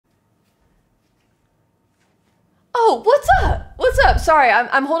Oh, what's up? What's up? Sorry,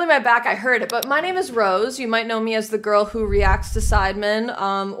 I'm holding my back. I heard it, but my name is Rose. You might know me as the girl who reacts to SIDEMEN,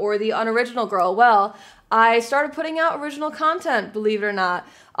 or the unoriginal girl. Well, I started putting out original content, believe it or not.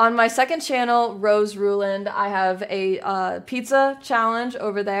 On my second channel, Rose Ruland, I have a pizza challenge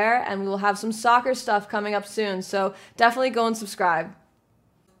over there, and we will have some soccer stuff coming up soon. So definitely go and subscribe.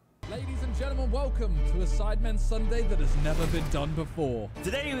 Ladies and gentlemen, welcome to a SIDEMEN Sunday that has never been done before.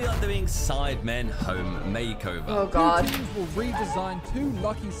 Today we are doing SIDEMEN Home Makeover. Oh god. Two teams will redesign 2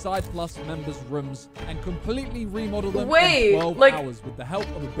 lucky Side Plus members' rooms and completely remodel them Wait, in 12 like, hours with the help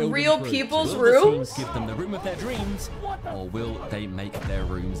of a building real crew. people's Will the rooms? teams give them the room of their dreams, or will they make their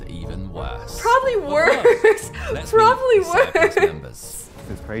rooms even worse? Probably worse. Let's Probably meet Side Plus worse. members.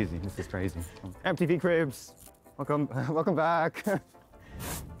 This is crazy. This is crazy. MTV Cribs, welcome, welcome back.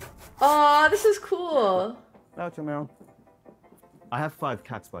 Aw, this is cool. Hello, Jamil. I have 5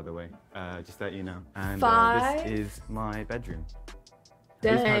 cats, by the way, just to let you know. And 5? this is my bedroom.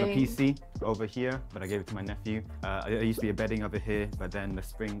 Dang. I used to have a PC over here, but I gave it to my nephew. There used to be a bedding over here, but then the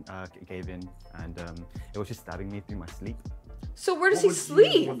spring gave in, and it was just stabbing me through my sleep. So where does What he would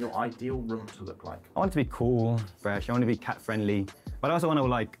sleep? you want your ideal room to look like? I want it to be cool, fresh. I want to be cat friendly, but I also want to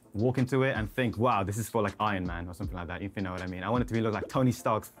like walk into it and think, wow, this is for like Iron Man or something like that, if you know what I mean. I want it to be look like Tony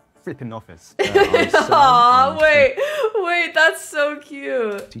Stark's flipping office. Aw, wait, that's so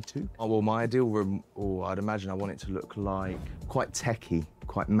cute. 22. Oh, well, my ideal room, or I'd imagine I want it to look like quite techy,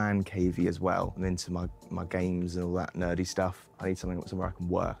 quite man-cavey as well. I'm into my games and all that nerdy stuff. I need something somewhere I can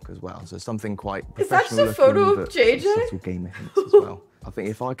work as well. So something quite Is that professional just a photo looking, of but JJ? subtle gamer hints as well. I think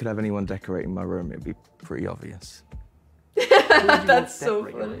if I could have anyone decorating my room, it'd be pretty obvious. That's so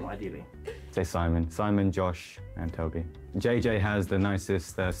Decorate your funny. room, ideally. Say Simon, Josh, and Toby. JJ has the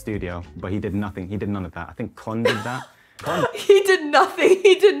nicest studio, but he did nothing. He did none of that. I think Con did that. Con He did nothing.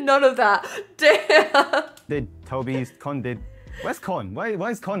 He did none of that. Damn. did Toby's. Con did. Where's Con? Why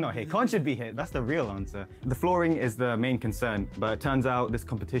is Con not here? Con should be here. That's the real answer. The flooring is the main concern, but it turns out this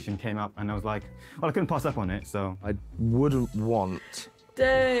competition came up, and I was like, well, I couldn't pass up on it, so. I wouldn't want,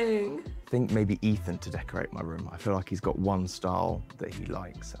 Dang. I think maybe Ethan to decorate my room. I feel like he's got one style that he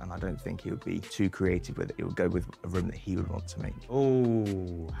likes, and I don't think he would be too creative with it. He would go with a room that he would want to make.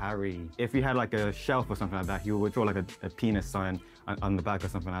 Oh, Harry. If you had like a shelf or something like that, he would draw like a penis sign on the back or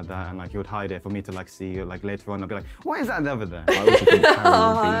something like that, and like he would hide it for me to like see, like later on I'd be like, why is that over there? I also think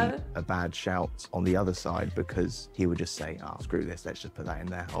Harry would be a bad shout on the other side because he would just say, oh, screw this, let's just put that in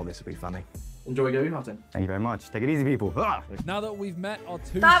there. Oh, this would be funny. Enjoy going hunting. Thank you very much. Take it easy, people. Ah! Now that we've met our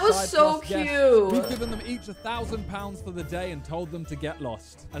 2 That was Side so Plus guests, cute. we've given them each £1,000 for the day and told them to get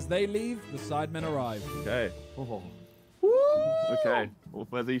lost. As they leave, the SIDEMEN arrive. Okay. Okay. Well,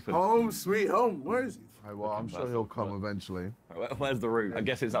 where's Ethan? Home, sweet home. Where is he? Hey, well, I'm sure he'll come eventually. Where's the route? I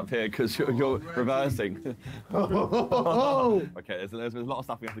guess it's up here because you're reversing. Oh, Okay, there's a lot of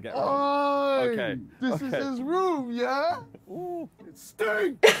stuff we have to get wrong. Okay, This is his room, yeah? Ooh. It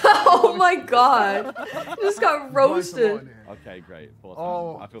stinks. Oh my god. You just got roasted. Okay, great. Awesome.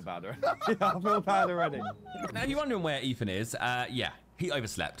 Oh. I feel bad already. I feel bad already. Now, if you're wondering where Ethan is, yeah, he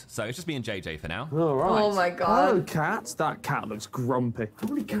overslept. So it's just me and JJ for now. All right. Oh my Hello, god. cats. That cat looks grumpy. How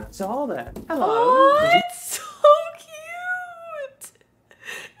many cats are there? Hello. Oh, it's so cute.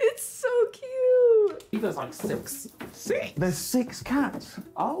 It's so cute. There's like 6. 6? There's 6 cats.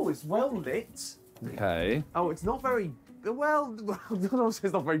 Oh, it's well lit. Okay. Oh, it's not very... Well,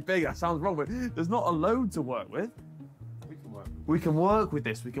 it's not very big. That sounds wrong, but there's not a load to work with. We can work with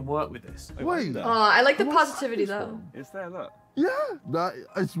this. We can work with this. Wait, Oh, I like the positivity though. It's there, look. yeah, that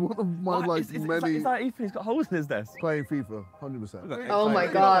is one of my like Is many that Ethan? He's got holes in his desk. playing FIFA, 100%. Oh my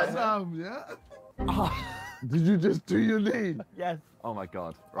god. Sam, yeah? Did you just do your knee? Yes. Oh my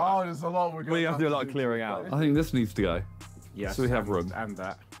God. Oh, there's a lot we're We have to do a lot of clearing out. I think this needs to go. Yes. So we have room. And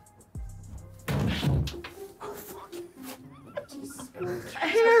that.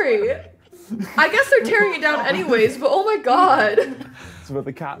 Harry. I guess they're tearing it down anyways, but oh my god. So where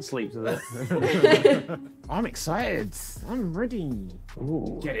the cat sleeps with it. I'm excited. I'm ready.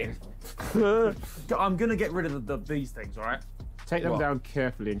 Ooh. Get in. I'm gonna get rid of these things, all right? Take them down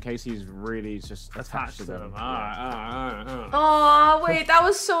carefully in case he's really just attached to them. Aw, wait, that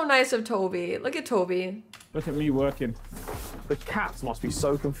was so nice of Toby. Look at Toby. Look at me working. The cats must be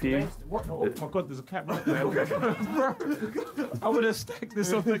so confused. What? Oh my god, there's a cat right there. I'm gonna stack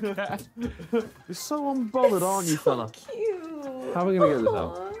this on the cat. You're so unbothered, aren't you, fella? Cute. How are we going to get this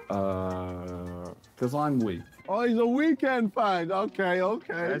out? Because I'm weak. Oh, he's a weekend fan. Okay.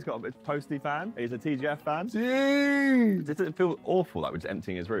 He's got a Posty fan. He's a TGF fan. Jeez. Does it feel awful like we're just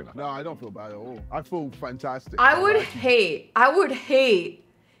emptying his room? No, I don't feel bad at all. I feel fantastic. I would hate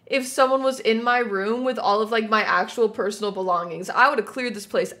if someone was in my room with all of like my actual personal belongings. I would have cleared this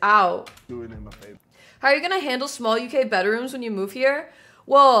place out. Do it in my favor. How are you gonna handle small UK bedrooms when you move here?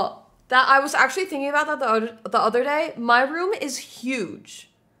 Well, that I was actually thinking about that the other day. My room is huge.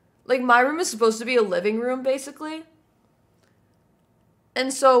 Like, my room is supposed to be a living room, basically.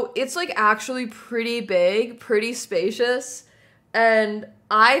 And so it's like actually pretty big, pretty spacious, and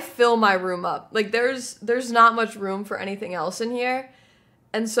I fill my room up. Like, there's not much room for anything else in here.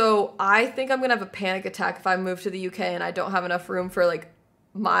 And so I think I'm gonna have a panic attack if I move to the UK and I don't have enough room for like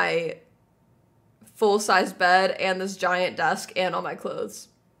my full-size bed and this giant desk and all my clothes.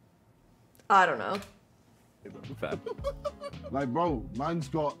 I don't know. Like, bro, mine's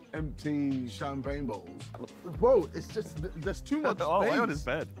got empty champagne bottles. Bro, it's just, there's too much space. Oh, lay on his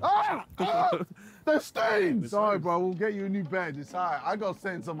bed. There's stains! Sorry, bro, we'll get you a new bed. It's all right. I got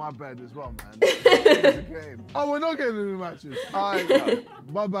stains on my bed as well, man. It's a game. Oh, we're not getting a new mattress. All right,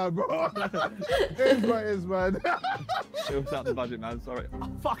 my bad, bro. It's what it is, man. It was out the budget, man, sorry.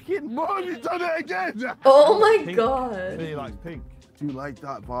 Fucking mom, you done it again! Oh my Pink. god. Really likes pink. Do you like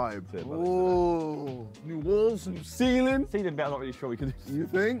that vibe? That's it, man. Oh, new walls, new ceiling. Ceiling bit, I'm not really sure we could do. You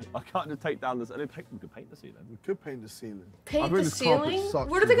think? I can't just take down this. We could paint the ceiling. We could paint the ceiling. Paint I mean, the this carpet ceiling? sucks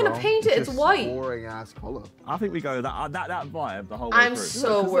What are they as gonna well. paint it? It's just white. Boring ass color. I think we go that vibe the whole way I'm through.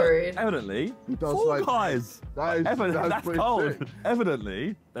 so 'Cause worried. Evidently, He does Fall like- Guys. That's That's pretty cold. sick.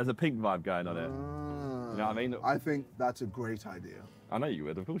 Evidently, there's a pink vibe going on it. You know what I mean? I think that's a great idea. I know you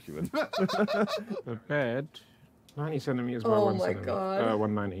would. Of course you would. The bed, 90 centimeters by Oh 1 my centimeter. God.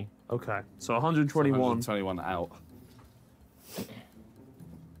 190. Okay, so 121. 21 out.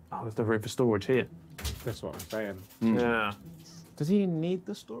 Oh, there's the room for storage here. That's what I'm saying. Yeah. Does he need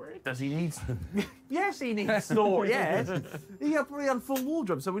the storage? Does he need? Yes, he needs storage. Yes. He probably had a full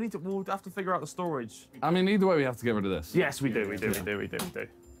wardrobe, so we'll have to figure out the storage. I mean, either way, we have to get rid of this. Yes, we do.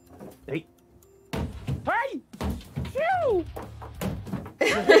 Hey! Hey! Phew!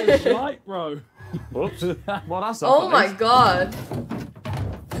 Right, bro. Whoops. Well, that's Oh my god.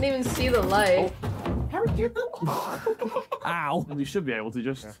 Didn't even see the light. Ow! You should be able to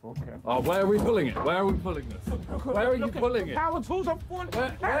just. Okay. Oh, where are we pulling it? Where are we pulling this? Where are you pulling it? Power tools up one.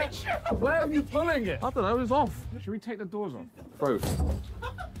 Where are you pulling it? I don't know. It's off. Should we take the doors off? Bro.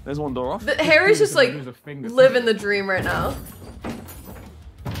 There's one door off. Harry's just like Use a finger. living the dream right now.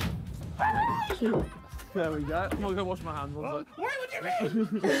 There we go. I'm gonna go wash my hands. Why would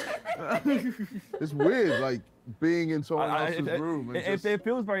you? It's weird, like being in someone else's it, room. And it, just, it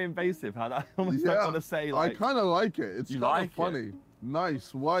feels very invasive. How I almost don't want to say like. I kind of like it. It's You kind like of funny.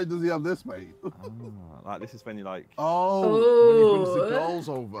 Nice. Why does he have this, mate? Like this is when you like. Oh, when he brings the Ooh. girls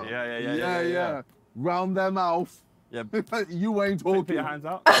over. Yeah. Round their mouth. Yeah. You ain't talking. Put your hands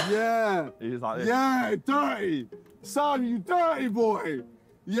out. Yeah. He's like this. Yeah, dirty. Son, you dirty boy.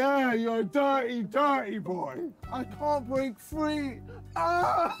 Yeah, you're a dirty, dirty boy. I can't break free.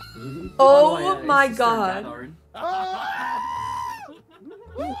 Ah! Oh my god.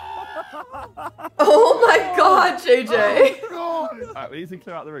 Oh my god, JJ. God. Alright, we need to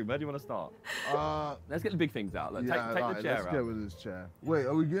clear out the room. Where do you want to start? Let's get the big things out. Like, Yeah, take right, the chair let's out. get rid of this chair. Wait,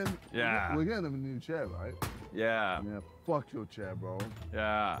 are we getting? Yeah. We're getting him a new chair, right? Yeah. Yeah. Fuck your chair, bro.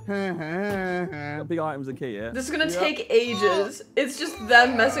 Yeah. Got big items are key, yeah? This is gonna take ages. It's just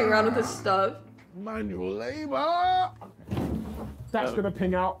them messing around with this stuff. Manual labor. That's gonna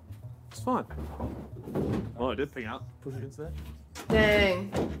ping out. It's fine. Oh, it did ping out. Push it instead.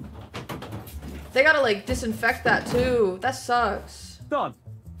 Dang. They gotta like disinfect that too. That sucks. Done.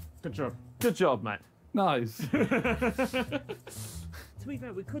 Good job. Good job, mate. Nice. To be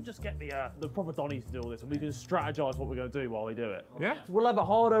fair, we could just get the proper Donnies to do all this, and we can strategize what we're going to do while we do it. Yeah. We'll have a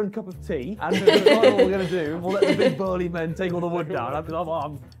hard-earned cup of tea, and we'll decide what we're going to do. We'll let the big burly men take all the wood down. I'm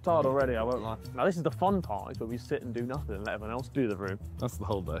tired already, I won't lie. Now, this is the fun part, where we sit and do nothing and let everyone else do the room. That's the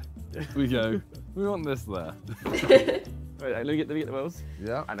whole day. We go, we want this there. Wait, let me get the wheels.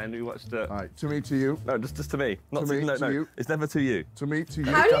 Yeah. And then we watch the. All right, to me, to you. No, just to me. Not To me, no, to no. you. It's never to you. To me, to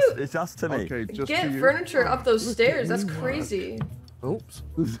you. How do you It's just to me. Okay, just get to you. furniture up those stairs? That's crazy. Oops.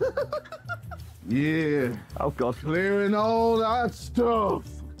 Yeah. Oh God. Clearing all that stuff.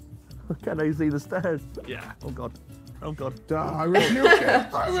 Can they see the stairs? Yeah. Oh God. Oh God. I rebuke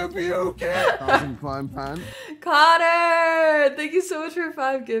it. I rebuke it. Thousand climb pan. Connor! Thank you so much for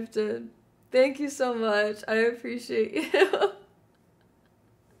 5 gifted. Thank you so much. I appreciate you.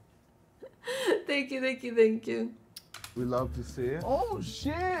 Thank you. We love to see it. Oh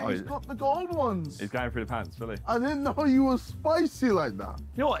shit! He's he's- got the gold ones. He's going through the pants, really. I didn't know you were spicy like that.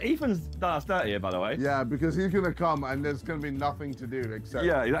 You know what? Ethan's done us dirty here, by the way. Yeah, because he's gonna come and there's gonna be nothing to do except.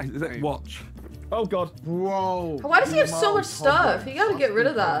 Yeah, exactly. Watch. Oh God. Bro. Why does he have so much stuff? You gotta get rid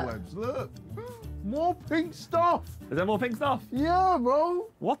of that. Cobwebs. Look. More pink stuff. Is there more pink stuff? Yeah, bro.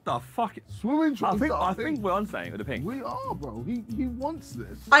 What the fuck? Swimming trunks. I think we're on saying with the pink. We are, bro. He wants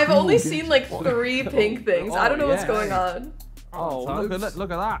this. I've only seen like 3 pink things. I don't know what's going on. Oh, look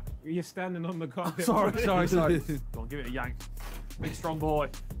at that. You're standing on the carpet. Sorry. Go on, give it a yank. Big strong boy.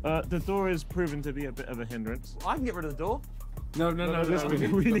 The door is proven to be a bit of a hindrance. I can get rid of the door. No, listen,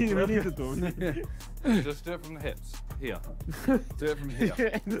 we need the door. Just do it from the hips. Here. Do it from here.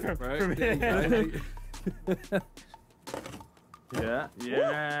 From here. Yeah.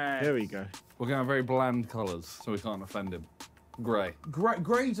 There we go. We're going to have very bland colours, so we can't offend him. Grey.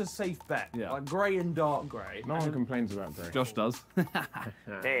 Grey's a safe bet. Yeah. Like grey and dark grey. No one complains about grey. Josh does.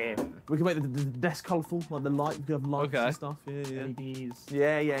 Damn. We can make the desk colourful, like the light, we have lights and stuff. Yeah. LEDs.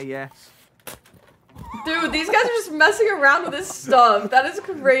 Yeah. Dude, these guys are just messing around with this stuff. That is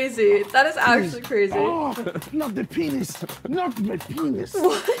crazy. That is actually crazy. Oh, not the penis. Not my penis.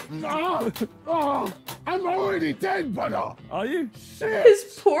 What? Oh, I'm already dead, brother. Are you?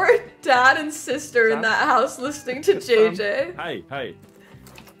 His poor dad and sister in that house listening to JJ. Hey.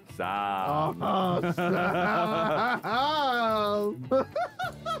 Sam.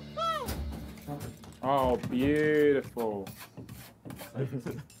 Oh, beautiful.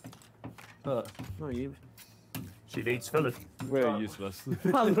 She needs filling. We're useless.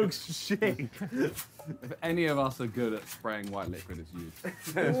 That looks shit. If any of us are good at spraying white liquid, it's you.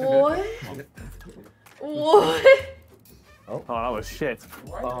 What? What? Oh, that was shit. This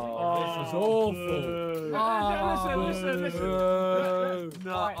is awful. Listen.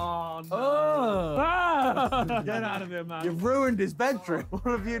 Get out of here, man. You've ruined his bedroom. What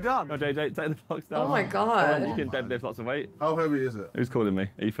have you done? No, JJ, take the box down. Oh my god. You can deadlift lots of weight. How heavy is it? Who's calling me?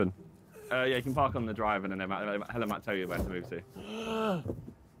 Ethan. Yeah, you can park on the drive and then Helen might tell you where to move to.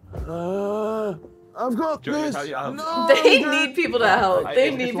 I've got this. No, they need people to help.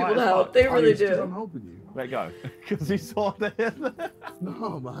 They need people to help. They really do. I'm helping you. Let go. Because you saw that.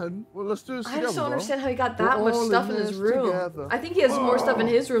 No, man. Well, let's do this I together, just don't bro. understand how he got that We're much all stuff in in his this room. together. I think he has more stuff in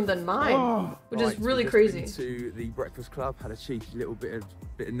his room than mine, which is really crazy. To the Breakfast Club, had a cheeky little bit of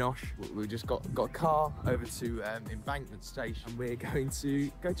nosh. We just got a car over to Embankment Station, and we're going to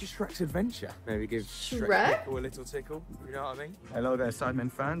go to Shrek's Adventure. Maybe give Shrek a little tickle. You know what I mean? Hello there,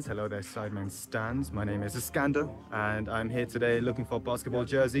 Sidemen fans. Hello there, Sidemen stans. My name is Iskander, and I'm here today looking for basketball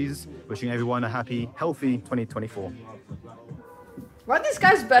jerseys. Wishing everyone a happy, healthy 2024. Why are these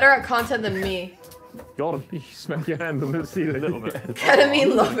guys better at content than me? Gotta be. Smack your hand on the ceiling a little bit.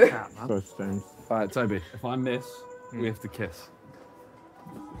 Ketamine lover. Both things. All right, Toby. If I miss, we have to kiss.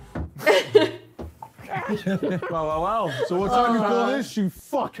 Wow. So what time you call this, you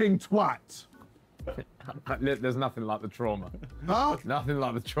fucking twat? There's nothing like the trauma. Huh? Nothing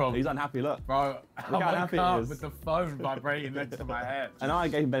like the trauma. He's unhappy, look. Bro, how happy he is. with the phone vibrating next to my head. And I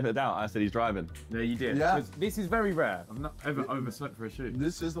gave him benefit of the doubt. I said he's driving. Yeah, you did. Yeah. 'Cause this is very rare. I've not ever overslept for a shoot.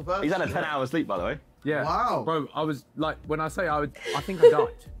 This is the first. He's had a 10-hour sleep, by the way. Yeah. Wow. Bro, I was like, when I say I think I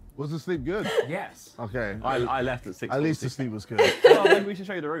died. Was the sleep good? Yes. Okay. I left at 6. At least the sleep was good. Well, maybe we should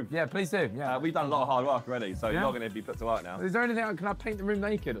show you the room. Yeah, please do. Yeah. We've done a lot of hard work already, so Yeah. you're not going to be put to work now. Is there anything? Can I paint the room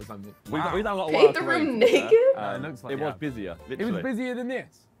naked or something? We've done a lot of Paint work the already, room to be fair. naked? It looks like it was busier, It literally. was busier than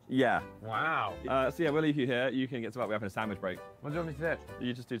this. Yeah. Wow. So yeah, we'll leave you here. You can get to work. We're having a sandwich break. What do you want me to do?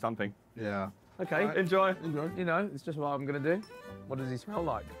 You just do something. Yeah. Okay, Right. enjoy. You know, it's just what I'm gonna do. What does he smell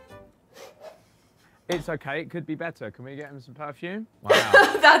like? It's okay. It could be better. Can we get him some perfume? Wow.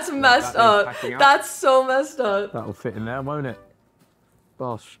 That's messed up. packing up. That's so messed up. That'll fit in there, won't it?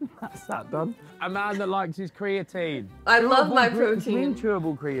 Bosh. That's that done. A man that likes his creatine. I love my What do you mean protein.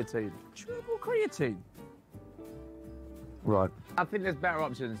 chewable creatine? Chewable creatine. Right. I think there's better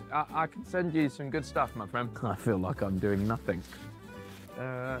options. I can send you some good stuff, my friend. I feel like I'm doing nothing.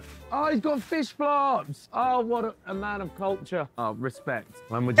 Oh, he's got fish flops. Oh, what a man of culture. Oh, respect.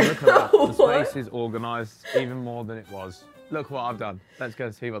 When would you look at that? The What? space is organised even more than it was. Look what I've done. Let's go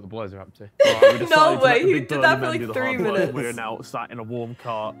see what the boys are up to. No way, he did that for like 3 minutes. We're now sat in a warm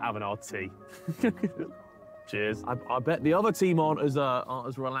car having our tea. Cheers. I bet the other team aren't as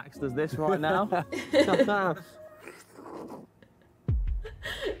relaxed as this right now.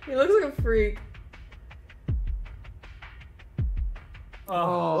 He looks like a freak.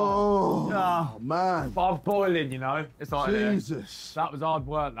 Oh, man. Bob's boiling, you know. It's like Jesus. that was hard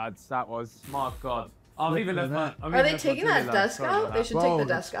work, lads. That was. My God. I've even left my. Are they taking that desk out? They should take the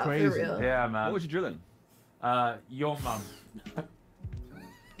desk out, for real. Yeah, man. What was you drilling? Your mum.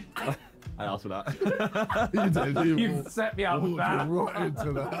 I asked for that. You did, You've set me up with that. Right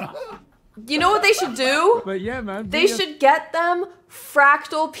into that. You know what they should do? But yeah, man. They should get them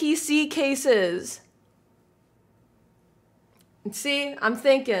fractal PC cases. See, I'm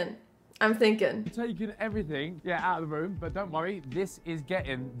thinking. Taking everything, out of the room, but don't worry, this is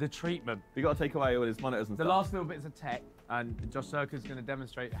getting the treatment. We got to take away all his monitors and The stuff. last little bits of tech, and Josh Circa's going to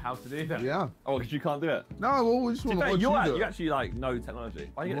demonstrate how to do that. Yeah. Oh, because you can't do it. No, well, we just want to watch you do You it. actually like know technology.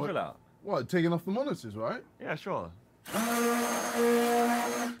 Why you get the drill out? What, taking off the monitors, right? Yeah, sure.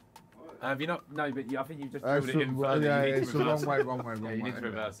 Have you not? No, but I think you've just It's drilled it in the- further. yeah, You need it's to the reverse wrong it. way, wrong way, wrong Yeah, you way. need to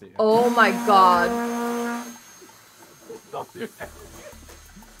reverse it. Oh my god.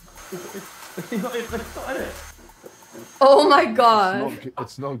 Oh my god.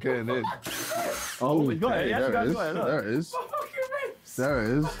 It's not getting in. Oh, we got it. Yes, there you it guys is. got it. There it is. There it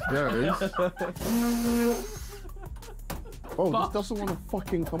is. There it is. Oh, this doesn't want to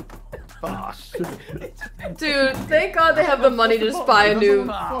fucking come. Dude, thank god they have the money to just buy a new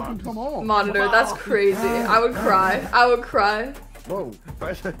Fucking come on. monitor. That's crazy. I would cry. I would cry. Whoa.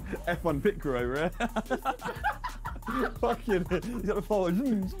 F1 pit crew over here. Fucking, he's got the forward.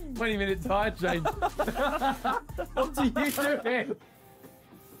 20-minute tire change. What are you doing?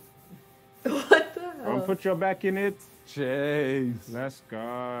 What the hell? Put your back in it. Jeez. Let's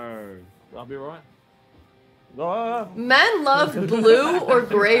go. I'll be alright. Men love blue or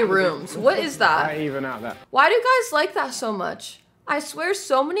gray rooms. What is that? I even out that. Why do you guys like that so much? I swear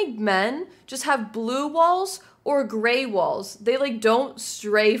so many men just have blue walls or gray walls. They like don't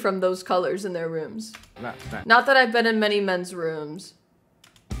stray from those colors in their rooms. That Not that I've been in many men's rooms.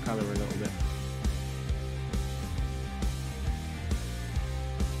 colour a little bit.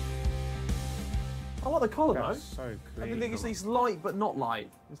 I like the colour though. That's so I clean. think it's light but not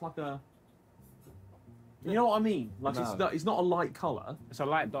light. It's like a. You know what I mean? Like it's not a light colour. It's a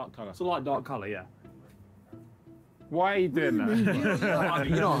light dark colour. It's a light dark colour, yeah. Why are you doing that?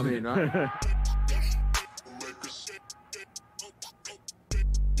 You know what I mean, right?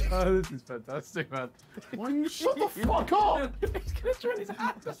 Oh, this is fantastic, man. Why you shut the fuck up? He's gonna drill his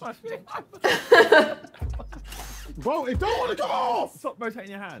hand. Bro, it don't want to come off. Stop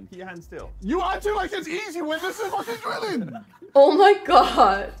rotating your hand. Keep your hand still. You acting like it's easy when this is fucking drilling. Oh my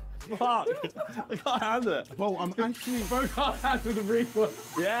god. Fuck. I can't handle it. Bro, I'm actually. Bro can't handle the reflex.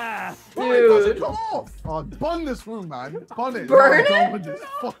 Yeah. Bro, it doesn't come off. Oh, bun this room, man. Bun it. Burn I'm it? done with this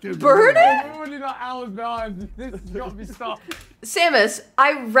fucking Burn room. it? We're already like hours behind. This has got to be stopped. Samus,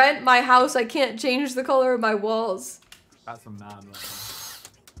 I rent my house. I can't change the color of my walls. That's a man, man.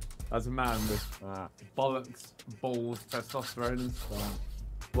 That's a man with bollocks, balls, testosterone and stuff.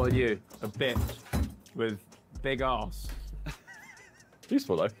 What are you? A bitch with big ass.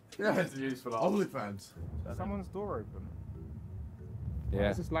 Useful though. Yeah, It's useful. OnlyFans. Someone's door open. Why Yeah,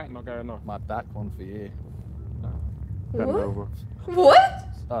 is this light not going off? my back one for you. Bend What? over. What?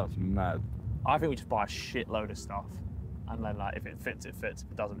 That's mad. I think we just buy a shitload of stuff. And then, like, if it fits, it fits.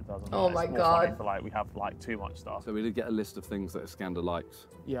 If it doesn't, it doesn't. Oh Like, my it's more funny God. For, like, we have, like, too much stuff. So we did get a list of things that Iskander likes.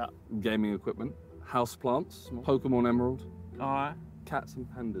 Yeah. Gaming equipment, house plants, Pokemon Emerald, Alright. cats and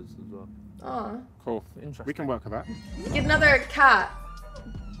pandas as well. Aw. Cool. Interesting. We can work with that. Get another cat.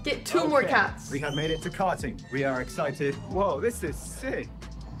 Get two more cats. We have made it to karting. We are excited. Whoa, this is sick.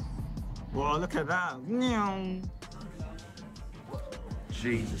 Whoa, look at that.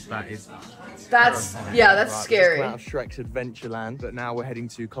 Jesus, that is. That's, yeah, that's Right, scary. We're just come out of Shrek's Adventureland, but now we're heading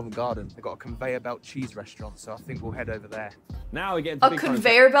to Covent Garden. They've got a conveyor belt cheese restaurant, so I think we'll head over there. Now we get into A big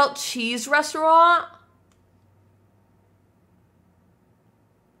conveyor belt cheese restaurant?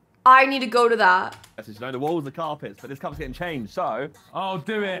 I need to go to that. You know, the walls are carpets, but this cup's getting changed, so Oh,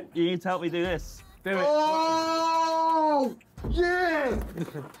 do it. you need to help me do this. Do it. Oh, yeah.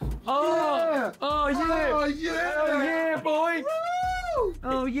 Oh, oh, yeah. Oh, yeah. Oh, yeah, boy.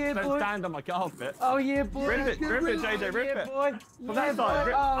 Oh, yeah, Don't boy. stand on my carpet. Oh, yeah, boy. Rip it, JJ, rip Yeah, it. boy. From that side,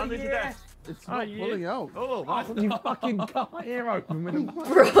 rip underneath your desk. It's not pulling out. Oh, my. You fucking cut my ear open with a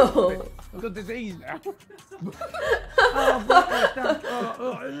Bro. I've got disease now.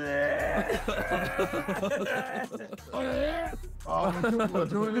 Oh,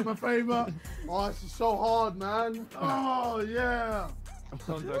 doing me a favour. Oh, this is so hard, man. Oh, yeah.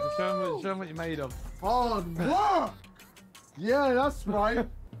 Show them what you're made of. Hard work. Yeah, that's right.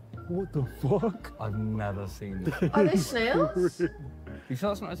 What the fuck? I've never seen this. Are they snails? You sure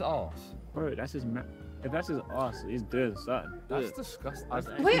that's not his arse? Bro, that's his if that's his ass, he's doing something. That's disgusting.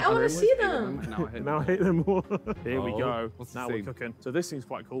 Wait, I want to see them. Now I hate them more. Here we Oh, go. what's the Now we're thing? cooking. So this thing's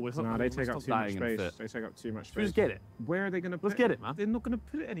quite cool. Nah, they take up too much dying in a space. fit. They take up too much Should we space. just get it? Where are they going to put Let's get it, man. They're not going to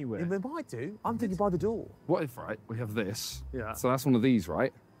put it anywhere. They might do. I'm thinking by the door. What if, right, we have this. Yeah. So that's one of these,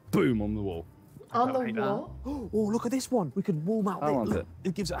 right? Boom, on the wall. On the wall? Oh, look at this one. We could wall mount I it. want Look, it.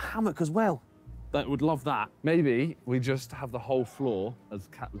 it gives it a hammock as well. That would love that. Maybe we just have the whole floor as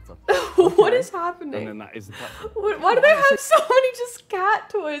cat litter. What is And happening? then that is the cat. Why do they have so many just cat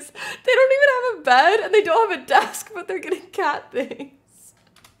toys? They don't even have a bed and they don't have a desk, but they're getting cat things.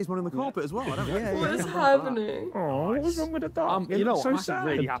 There's one in the carpet as well. I don't know. What is happening? Oh, what's wrong with the dog? You know what? so I'm sad.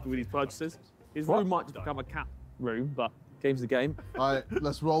 really happy with these purchases. His room might just become a cat room, but game's the game. All right,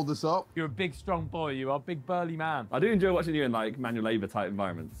 let's roll this up. You're a big, strong boy. You are a big, burly man. I do enjoy watching you in like manual labour type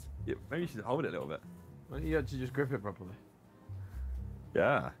environments. Yeah, maybe you should hold it a little bit. Why don't you actually just grip it properly?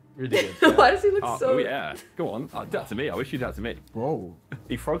 Yeah. Really good. Why does he look Oh, so... oh yeah. Go on. Oh, do that to me. I wish you'd do that to me. Bro,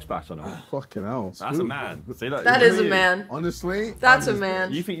 He frog splash on him. fucking hell. That's a man. See, look, That look is at a you. man. Honestly, That's I'm a his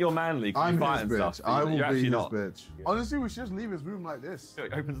man. You think you're manly 'cause I'm you his fight and bitch. stuff. I but will you're be actually his not. bitch. Honestly, we should just leave his room like this. He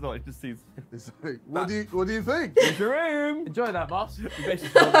opens the door, he just sees. It's like, what do you think? It's your room. Enjoy that, boss. You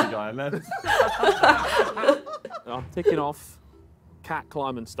basically saw the guy and then. I'm ticking off cat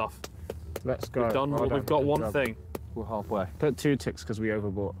climbing stuff. Let's go. We've done. Well We've got Good one job. thing. We're halfway. Put 2 ticks because we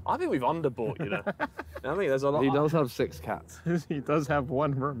overbought. I think we've underbought, you know. I mean, there's a lot. He does have 6 cats. He does have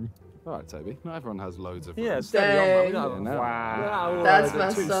 1 room. All right, Toby. Not everyone has loads of Yeah, rooms. steady on, man. We Dang. don't have- Wow. That's The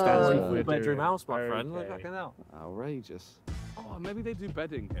messed 2 up. stands Full we're bedroom doing. house, my friend. Okay. Look, fucking hell. Outrageous. Oh, maybe they do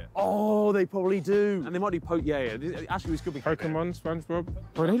bedding here. Oh, they probably do. And they might do yeah. Actually, this could be Pokemon, SpongeBob.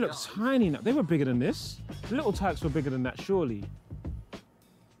 Bro, they look tiny now. They were bigger than this. The little Turks were bigger than that, surely.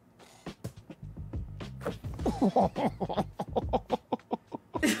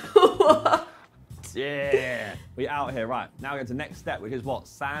 Yeah. We out here, right? Now we get to the next step, which is what?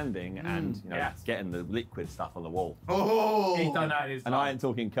 Sanding and you know getting the liquid stuff on the wall. Oh! He's done that. And I ain't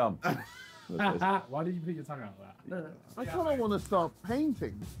talking cum. Why did you put your tongue out like that? I kind of want to start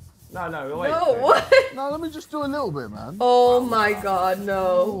painting. No, wait. No, what? No, let me just do a little bit, man. Oh my god,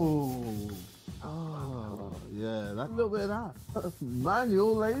 no. Oh, yeah, that little bit of that.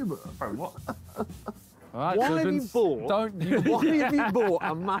 Manual labour. Bro, what? All right, Why have you children, bought? Don't you? Why have you bought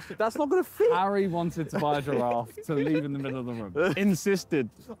a massive? That's not going to fit. Harry wanted to buy a giraffe to leave in the middle of the room. Insisted.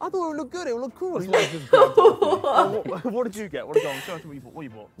 I thought it would look good. It would look cool. What did you get? What did you get? Show us what you bought. What you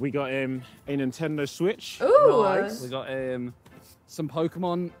bought? We got him a Nintendo Switch. Ooh. Nice. We got him some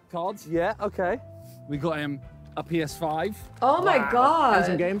Pokemon cards. Yeah. Okay. We got him a PS5 Oh my god. And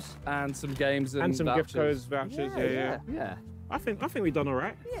some games. and some games And some gift vouchers. codes, vouchers. Yeah, Yeah. I think we've done all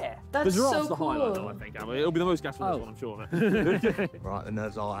right. Yeah. That's the giraffe's so the highlight, though, cool. I think. I mean, it'll be the most gas for this one, I'm sure of it. Right, the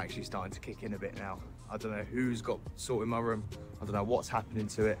nerves are actually starting to kick in a bit now. I don't know who's got sort in my room. I don't know what's happening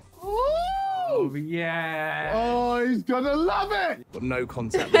to it. Oh yeah. Oh, he's gonna love it! Got no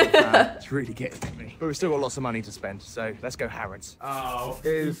contact with the fan. It's really getting to me. But we've still got lots of money to spend, so let's go Harrods. Oh.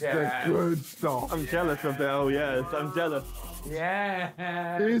 It's the good stuff. I'm jealous of the yes. I'm jealous. Yeah.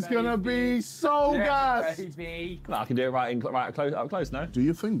 It's gonna be so gas. Baby. I can do it right up close, no? Do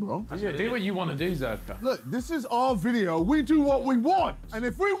your thing, bro. Yeah, do what you want to do, Zerka. Look, this is our video. We do what we want. And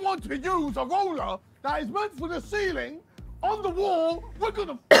if we want to use a roller that is meant for the ceiling on the wall, we're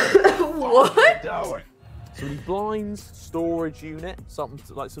gonna What? do it. So these blinds, storage unit,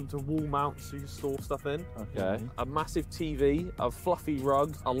 something to wall mount so you can store stuff in. Okay. A massive TV, a fluffy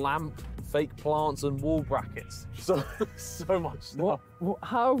rug, a lamp, fake plants, and wall brackets. So much stuff.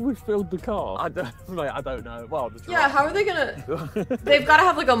 How have we filled the car? I don't know. Well, the Yeah, how are they gonna... They've got to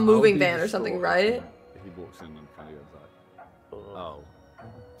have like a moving van or something, right? He walks in and kind of goes like, oh,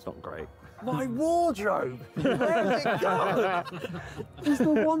 it's not great. My wardrobe! Where's it gone? It's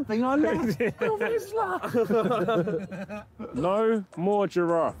the one thing I left. No more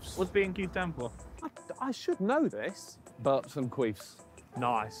giraffes. What's B&Q stand for? I should know this. Burps and queefs.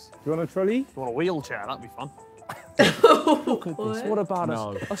 Nice. You want a trolley? You want a wheelchair? That'd be fun. Look at this. What about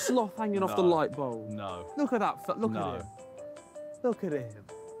No. a sloth hanging off the light bulb? No. Look at that. Look No. at him. Look at him.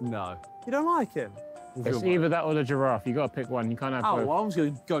 No. You don't like him? It's either that or the giraffe. You gotta pick one. You can't have Oh, both. well, I'm just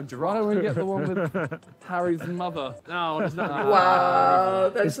going to go and Why giraffe. don't we get the one with Harry's mother? No, it's not. Wow,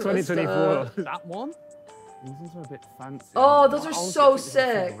 that's It's messed 2024. up. That one? These are a bit fancy. Oh, those are I was so gonna pick this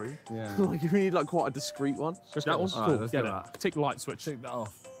sick. one. Yeah. Like, you need like quite a discreet one. That one's All right, cool. let's Get do it. that. Take the light switch. Take that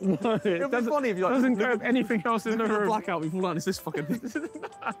off. It It'd be funny if you like doesn't grab anything else in the look at the room. blackout before that. It's this fucking.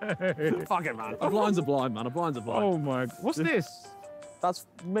 Fuck it, man. A blind's a blind, man. A blind's a blind. Oh my! What's this? That's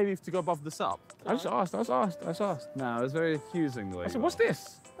maybe to go above this up. I just asked. No, it was very accusing the way I said, you what's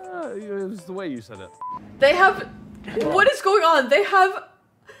this? It was the way you said it. They have... What is going on? They have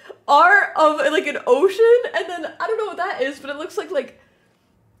art of like an ocean, and then I don't know what that is, but it looks like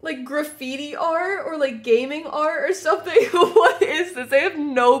graffiti art or like gaming art or something. What is this? They have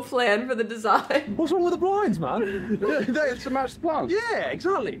no plan for the design. What's wrong with the blinds, man? It's to match the plants. Yeah,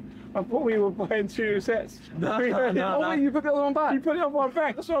 exactly. I thought we were playing 2 sets. No, Wait, you put the other one back. You put it on my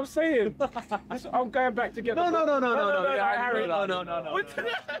back. That's what I'm saying. I'm going back to get No, Harry. no.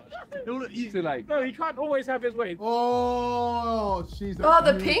 Too late. No, he can't always have his way. Oh, she's. Oh,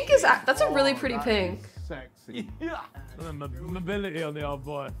 the pink is that's a really pretty pink. Sexy. Mobility on the old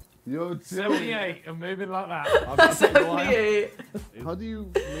boy. You're 78 and moving like that. 78. How do you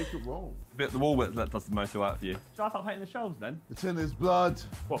make it roll? The wall width that does the most work for you. Should I start painting the shelves then? It's in his blood.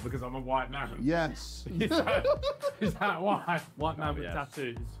 What, because I'm a white man? Yes. Is that why? White man with Yes.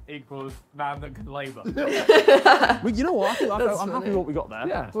 tattoos equals man that can labour. Well, you know what? I'm happy with what we got there.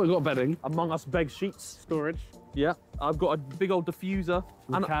 Yeah, well, we've got bedding. Among Us bed sheets. Storage. Yeah, I've got a big old diffuser.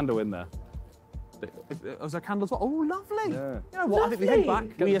 And a candle in there. There's a candle as well. Oh, lovely. Yeah. You know what? I think we head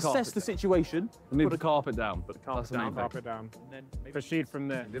back. Get We the assess carpet the down. situation. We need to put the carpet down. Put the carpet That's the down. main thing. Carpet down. And then proceed from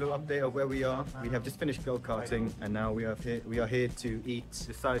there. Little update of where we are. We have just finished go-karting and now we are here to eat.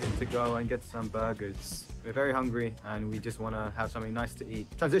 Decided to go and get some burgers. We're very hungry and we just want to have something nice to eat.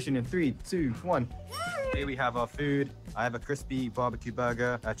 Transition in 3, 2, 1. Here we have our food. I have a crispy barbecue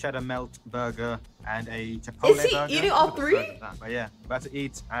burger, a cheddar melt burger, and a chipotle Is he burger. eating all three? But yeah, about to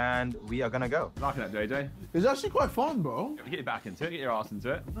eat and we are gonna go. Liking that, JJ. It's actually quite fun, bro. Get your back into it, get your ass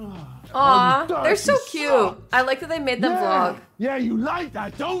into it. Aw, Oh, they're so you cute. suck. I like that they made them vlog. Yeah, you like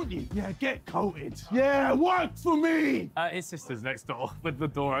that, don't you? Yeah, get coated. Yeah, work for me. His sister's next door with the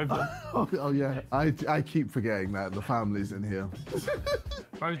door open. Oh yeah, I keep forgetting that the family's in here.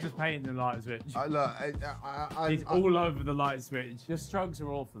 Bro's just painting the light switch. Look, He's all over the light switch. Your strokes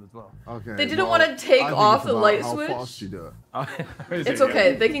are awful as well. Okay. They didn't want to take off the light switch. How fast you do it. It's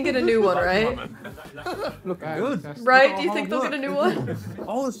okay. They can get a new one, right? Looking good. Right? Do you think they'll get a new one?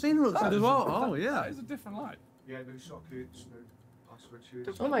 Oh, the scene looks good as well. Oh, yeah. It's a different light. Yeah, the sockets, the password.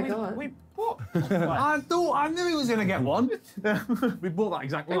 Oh my god. I knew he was going to get one. We bought that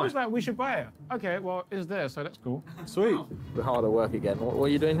exact It was light. like, we should buy it. Okay, well, it's there, so that's cool. Sweet. We're hard at work again. What are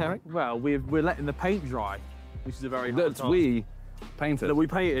you doing, Harry? Well, we're letting the paint dry, which is a very hard That's task. we painted. That we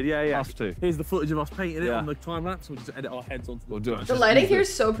painted, yeah. Us too. Here's the footage of us painting it Yeah. on the time lapse. We'll just edit our heads onto We'll do it. The lighting here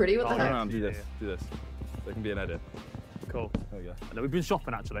is so pretty. What the Turn heck? around, do this. Do this. There can be an edit. Cool. There we go. And then we've been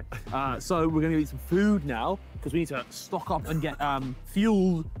shopping actually. So we're going to eat some food now because we need to stock up and get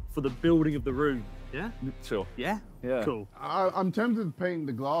fuel for the building of the room. Yeah? Sure. Yeah? Yeah. Cool. I'm tempted to paint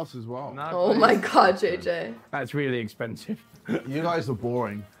the glass as well. Oh my god, JJ. That's really expensive. You guys are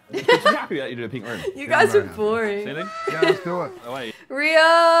boring. I'm happy that you do a pink room. You guys are boring. Ceiling? Yeah, let's do it. Oh, wait.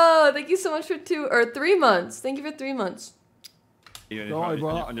 Rio, thank you so much for 3 months. Thank you for 3 months. You Don't worry, bro.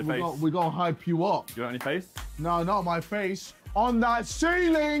 on your face. We're gonna hype you up. You want it on your face? No, not my face. On that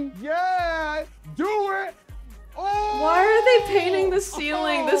ceiling. Yeah, do it. Oh, Why are they painting the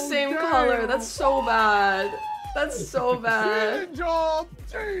ceiling the same damn. color? That's so bad. That's so bad. Ceiling job,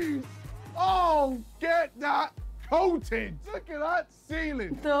 jeez. Oh, get that coated. Look at that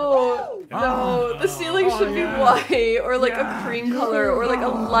ceiling. No, no, the ceiling should be white or like a cream color or like a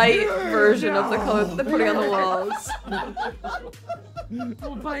light version of the color that they're putting on the walls.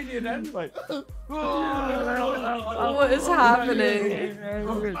 We'll paint it then. Wait. What is happening?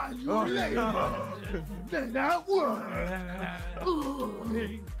 That work.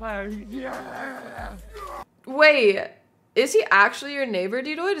 Wait, is he actually your neighbor,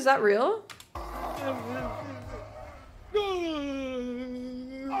 Dedoid? Is that real?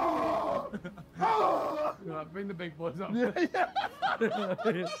 Bring the big boys up.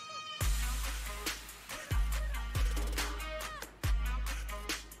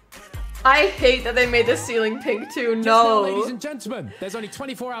 I hate that they made the ceiling pink too. Just now, No. ladies and gentlemen, there's only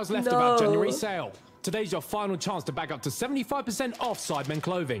 24 hours left of No. our January sale. Today's your final chance to bag up to 75% off Sidemen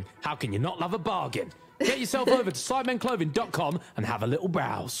clothing. How can you not love a bargain? Get yourself over to sidemenclothing.com and have a little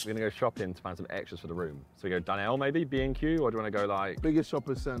browse. We're going to go shopping to find some extras for the room. So we go Dunelm maybe, B&Q, or do you want to go like... Biggest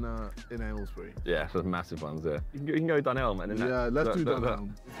shopping centre in Aylesbury. Yeah, so the massive ones there. You can go Dunelm and then... Yeah, let's do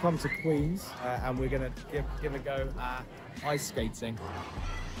Dunelm. Come to Queens and we're going to give a go at ice skating.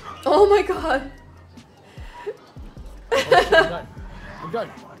 Oh my god. I'm going.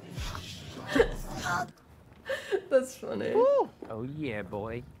 That's funny. Oh yeah,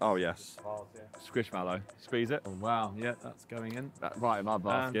 boy. Oh yes. Squishmallow. Squeeze it. Oh wow, yeah, that's going in. That's right in my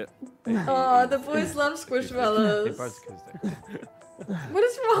basket. Oh, the boys love squishmallows. What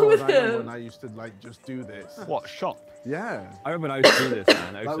is wrong Oh, with and I remember him? when I used to like just do this. What, shop? Yeah. I remember when I used to do this,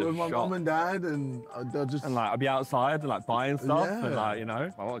 man. I used Like to with my shop. mum and dad, and they'll just. And like, I'd be outside and like buying stuff and Yeah. like, you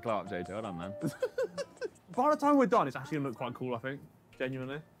know. I want to glow up, JJ. Well done, man. By the time we're done, it's actually going to look quite cool, I think.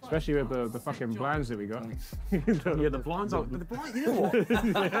 Genuinely. Especially with the fucking blinds that we got. Yeah, the blinds are. The blinds, you know what?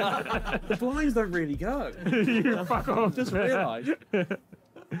 The blinds don't really go. You fuck off. Just realised.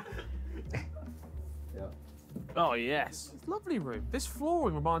 Oh yes, it's a lovely room. This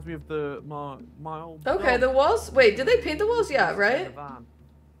flooring reminds me of my old. Okay, the walls. Wait, did they paint the walls yet? Right?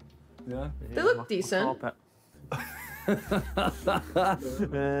 Yeah. They look decent.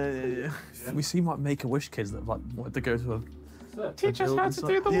 We seem like Make-A-Wish kids that like wanted to go to a. Teach us how to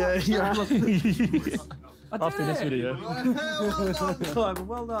do the Yeah. After this video.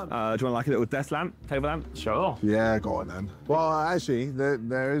 Well done. Do you want like a little desk lamp, table lamp? Sure. Yeah, go on then. Well, actually,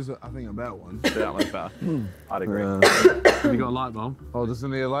 there is, I think, a better one. Yeah, that one's better. I'd agree. Have you got a light bulb? Oh, does it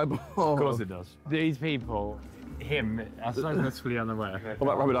need a light bulb? Of course it does. These people, him, are so blissfully unaware. What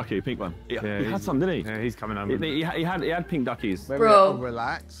about Rubber Ducky, pink one? He had some, didn't he? Yeah, he's coming home. He had pink duckies. Bro,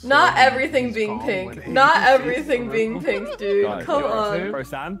 relax. Not everything being pink. Not everything being pink, dude. Guys, Come on. Bro,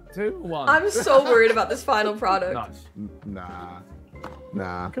 Sam? 2, 1. I'm so worried about this final product. Nice. Nah.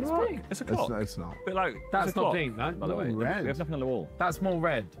 It's a clock. It's not. But like, That's it's a not clock, pink, no? by the way. Red. We have nothing on the wall. That's more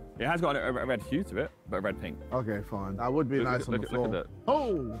red. It has got a red hue to it, but a red pink. Okay, fine. That would be nice on the floor. Look at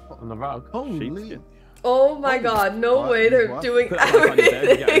Oh! On the rug. Holy. Sheepskin. Oh my god, no What? way they're What? doing Put that on your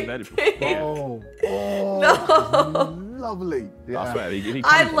bed, get out of everything. bed. pink. Oh. No. Lovely. Yeah. I swear, he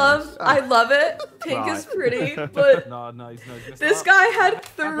I love it. Pink is pretty, but this guy had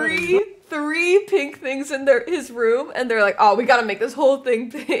three pink things in his room, and they're like, oh, we gotta make this whole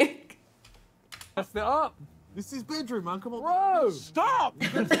thing pink. Mess it up. This is bedroom, man. Come on. Bro! Stop!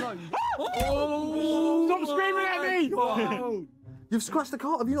 Stop screaming at me! Whoa. You've scratched the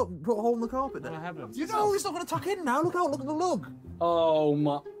carpet. Have you not put a hole in the carpet then? I haven't. You know it's not going to tuck in now. Look out! Look at the lug. Oh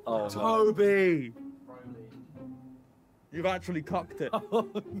my. Oh, Toby. You've actually cocked it. No.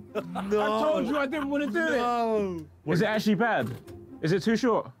 I told you I didn't want to do it. Was it actually bad? Is it too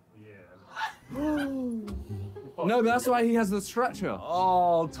short? No, but that's why he has the stretcher.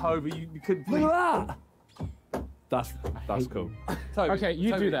 Oh, Toby, you couldn't. Look at that. That's cool. Toby, Okay, you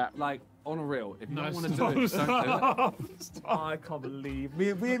Toby, do that. Like on a reel. If you No, don't want to do it, just don't do it. I can't believe.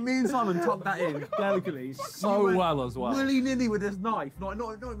 Me and Simon tucked that in delicately, so well as well. Willy nilly with this knife, not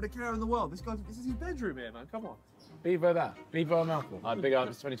even a care in the world. This is his bedroom here, man. Come on. Beaver that. Beaver Malcolm. Big up,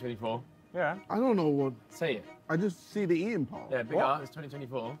 it's 2024. Yeah. I don't know what. Say it. I just see the eating part. Yeah, big up, it's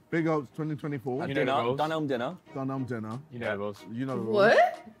 2024. Big ups 2024. You know the rules. Dunelm dinner. Dunham dinner. You know the rules. You know the rules. What?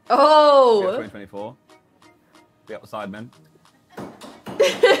 Yeah, Oh. 2024. Be up the Sidemen.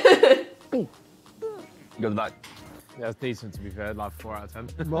 Go to the back. Yeah, it's decent to be fair, like 4 out of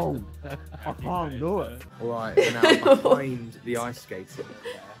 10. No, I can't do it. Alright, we're now behind the ice skating.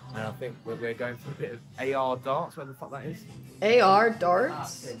 And I think we're going for a bit of AR darts, whatever the fuck that is. AR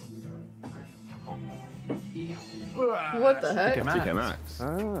darts? What the heck? TK Maxx.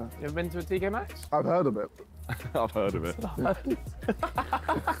 Ah. You ever been to a TK Maxx? I've heard of it. I've heard of it.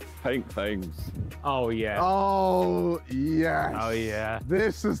 Pink things. Oh yeah. Oh, yes. Oh yeah.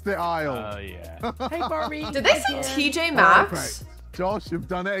 This is the aisle. Oh yeah. Hey, Barbie. Did they say TJ Maxx? Perfect. Josh, you've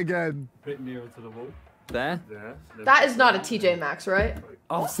done it again. Bit nearer to the wall. There. Yeah. That is not a TJ Maxx, right?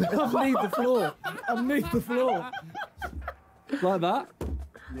 Oh, underneath the floor. Underneath the floor. Like that.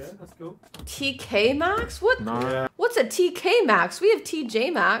 Yeah, that's cool. TK Maxx? What? No. What's a TK Maxx? We have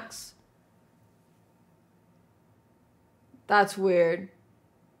TJ Maxx. That's weird.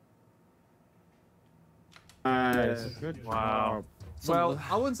 Good. Wow. Well,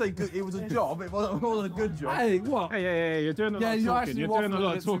 I wouldn't say good. It was a job. It wasn't a good job. Hey, what? Hey, you're doing a lot of talking. You're doing a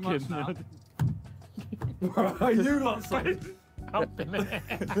lot of talking. You lot say.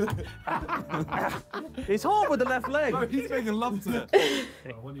 It's hard with the left leg. No, he's making love to it.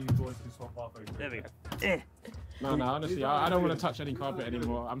 One of you boys can swap half over. There we go. No, honestly, I don't want to touch any carpet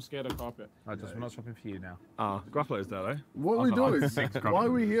anymore. I'm scared of carpet. We're not shopping for you now. Ah, Gruffalo's there though. What are we doing? Why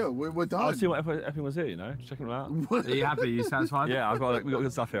are we here? We're done. I'll see what everyone was here, you know, checking them out. Are you happy? Are you satisfied? Yeah, we got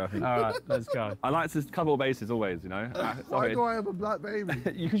good stuff here, I think. All right, let's go. I like to cover all bases always, you know. Why do I have a black baby?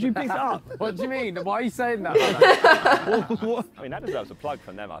 Because you picked it up. What do you mean? Why are you saying that? I mean, that deserves a plug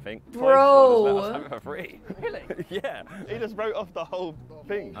from them, I think. Bro. For free. Really? Yeah. He just wrote off the whole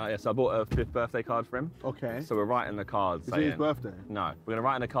thing. Yeah, so I bought a 5th birthday card for him. Okay. So we're writing the card Is saying... it his birthday? No. We're going to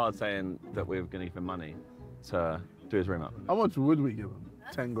write in a card saying that we're going to give him money to do his room up. How much would we give him?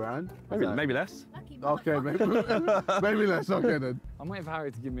 10 grand? Maybe less. Okay, maybe less. Okay then. I'm waiting for Harry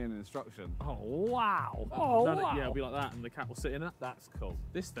to give me an instruction. Oh, wow. Oh, wow. Yeah, it'll be like that, and the cat will sit in it. That's cool.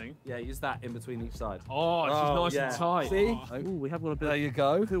 This thing. Yeah, use that in between each side. Oh, it's just nice and tight. See? Oh, ooh, we have got a bit There you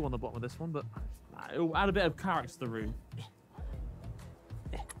go. of poo on the bottom of this one, but it'll add a bit of character to the room.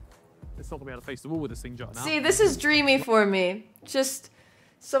 It's not going to be able to face the wall with this thing jutting out. See, this is dreamy for me. Just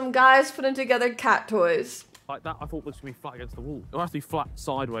some guys putting together cat toys. Like that, I thought this would be flat against the wall. It'll have to be flat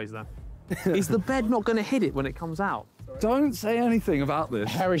sideways then. Is the bed not going to hit it when it comes out? Don't say anything about this.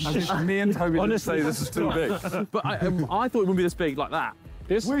 Harry, me and Toby didn't say this is too big. But I thought it wouldn't be this big like that.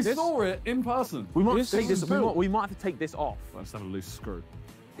 We saw it in person. We might take this. We might have to take this off. Let's have a loose screw.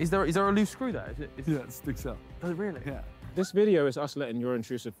 Is there a loose screw there? Yeah, it sticks out. Does it really? Yeah. This video is us letting your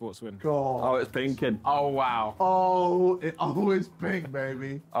intrusive thoughts win. God. Oh, it's pinking. Oh, wow. Oh, it's pink,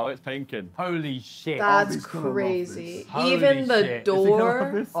 baby. Oh, it's pinking. Holy shit. That's crazy. Holy Even the shit.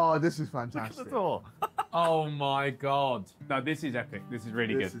 door. Oh, this is fantastic. Oh my god. No, this is epic. This is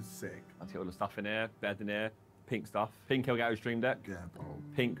really This good. is sick. Let's get all the stuff in here, bed in here, pink stuff. Pink Elgato Stream Deck. Yeah, bro.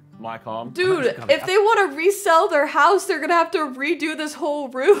 Pink mic arm. Dude, if they want to resell their house, they're gonna have to redo this whole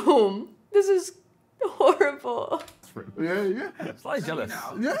room. This is horrible. Yeah. Slightly jealous.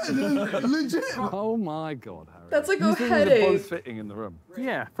 Yeah, legit. Oh my God, Harry. That's like a These things are headache. both fitting in the room.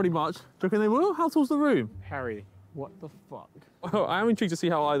 Yeah, pretty much. Do you reckon they will? How tall's the room? Harry, what the fuck? Oh, I am intrigued to see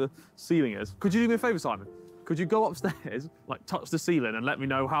how high the ceiling is. Could you do me a favour, Simon? Could you go upstairs, like touch the ceiling, and let me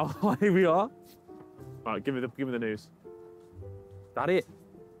know how high we are? All right, give me the news. That it?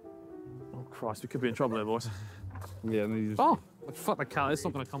 Oh Christ, we could be in trouble here, boys. Yeah, and you just Oh, fuck the cat. It's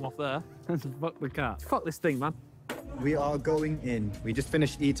not going to come off there. fuck the cat. Fuck this thing, man. We are going in. We just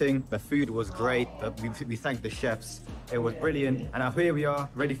finished eating. The food was great. We thank the chefs. It was brilliant. And now here we are,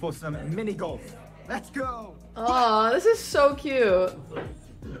 ready for some mini golf. Let's go. Oh, this is so cute.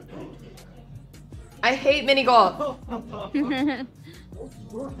 I hate mini golf.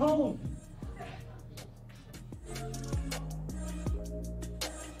 We're home.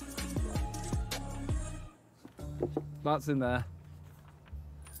 That's in there.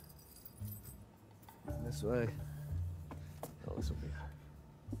 This way. Oh, this will be.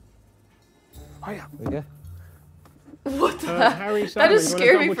 Oh yeah. There you go. What the Harry, That Simon, just you wanna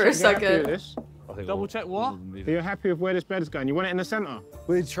scared me double for a check you're happy with second. this? Double check what? Are you happy with where this bed is going? You want it in the centre?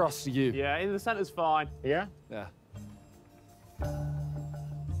 We trust you. Yeah, in the centre's fine. Yeah? Yeah.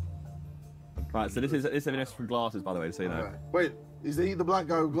 Right, so this is evidence from glasses, by the way, so you know. Right. Wait, is he the black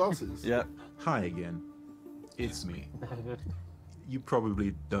guy with glasses? Yeah. Hi again. It's me. You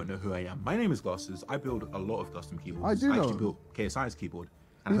probably don't know who I am. My name is Glasses. I build a lot of custom keyboards. I do know. actually built KSI's keyboard.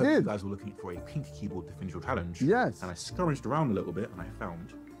 And You I heard did? you guys were looking for a pink keyboard to finish your challenge. Yes. And I scrounged around a little bit and I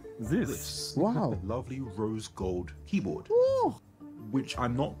found this. Wow. Lovely rose gold keyboard. Ooh. Which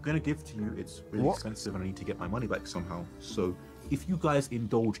I'm not going to give to you. It's really What? expensive and I need to get my money back somehow. So if you guys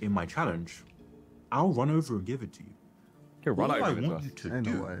indulge in my challenge, I'll run over and give it to you. Can run All over I and give it want to you us. to Ain't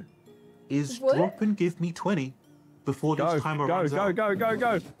no do way. is What? drop and give me 20 before this timer runs out.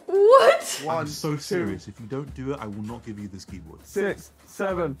 Go. What? I'm so serious. If you don't do it, I will not give you this keyboard. 6,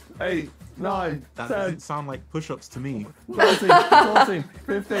 7, 8, 9, That 10, doesn't sound like push-ups to me. 13, 14,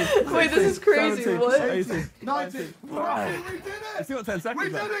 15. Wait, this is crazy. 17, What? 18, 19. Wow. We did You it. still got 10 seconds We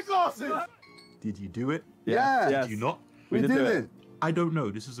did left. it, glasses. Did you do it? Yeah. Yes. Did you not? We did it. I don't know.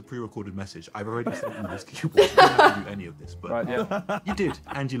 This is a pre-recorded message. I've already sent you this keyboard. You don't have to do any of this, but Right, yeah. you did,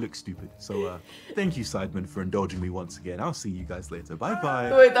 and you look stupid. So thank you, Sidemen, for indulging me once again. I'll see you guys later.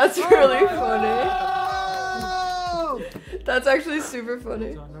 Bye-bye. Wait, that's really funny. That's actually super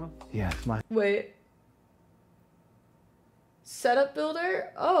funny. Yes, my. Wait. Setup builder?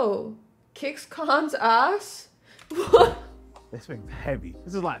 Oh. Kicks Khan's ass? What? This thing's heavy.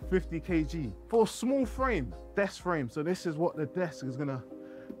 This is like 50 kg for a small frame, desk frame. So this is what the desk is gonna.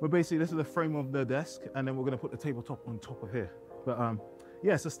 This is the frame of the desk, and then we're gonna put the tabletop on top of here. But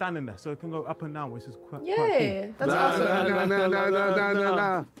yeah, it's a standing desk, so it can go up and down, which is quite Yay! That's awesome.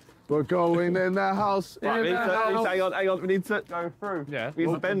 No. We're going in the house. Right, in the house. hang on, we need to go through. Yeah. We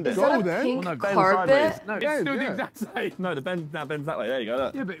need to bend it. Is that a then. pink bend carpet? sideways. No, it's Yeah, still the yeah. exact same. No, the bend now bends that way. There you go.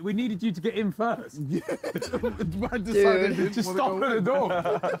 Look. Yeah, but we needed you to get in first. Man decided Dude. to Just stop at the door.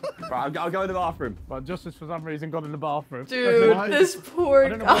 Right, I'll go in the bathroom. But Justice, for some reason, got in the bathroom. Dude, this poor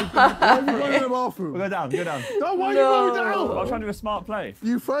don't know why guy. Why are you going in the bathroom? We'll go down. No, why are you No. going I was down? trying to do a smart play.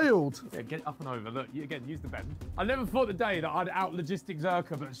 You failed. Yeah, get up and over. Look, again, use the bend. I never thought the day that I'd out logistic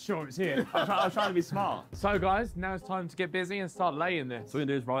Zerka, but sure, it's here. I was trying to be smart. So, guys, now it's time to get busy and start laying this. So what we're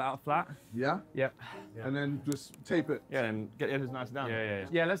gonna do is roll it out flat. Yeah? Yep. And then just tape it. Yeah, and get the edges nice and down.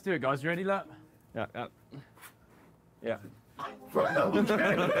 Yeah, let's do it, guys. You ready, look? Yeah. Yeah.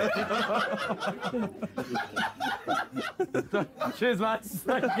 Cheers, lads.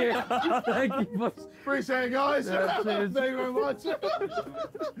 Thank you. Thank you, boys. Appreciate it, guys. Yeah, cheers. Thank you very much.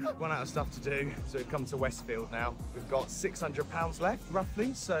 Run out of stuff to do, so we've come to Westfield now. We've got £600 left,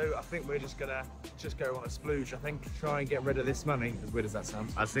 roughly, so I think we're just gonna go on a splooge, I think. Try and get rid of this money, as weird as that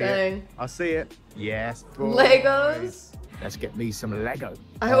sounds. I see Dang. it. I see it. Yes. Legos? Let's get me some Lego.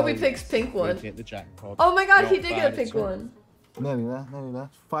 I hope he picks pink one. Hit the jackpot. Oh my god, he Not did get a bad pink at all. one. Nearly there, nearly there.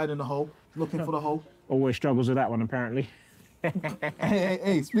 Finding the hole, looking for the hole. Always struggles with that one, apparently.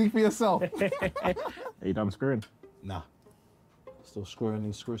 Hey, speak for yourself. Are you done screwing? Nah. Still screwing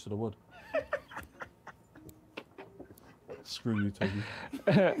these screws to the wood. Screw you, Toby.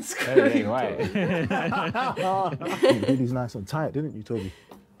 Hey, right. You did these nice and tight, didn't you, Toby?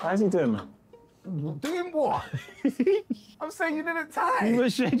 How's he doing, man? Doing what? I'm saying you did it tight. You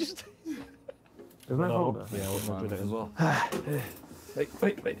wish just... There's no holder. Yeah, I wasn't doing it as well.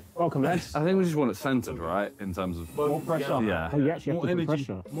 Wait. Welcome, lads. I think we just want it centered, right? In terms of more pressure. Yeah. Oh, you actually have More to put energy,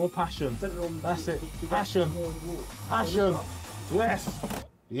 pressure. more passion. That's it. Passion. Passion. Yes.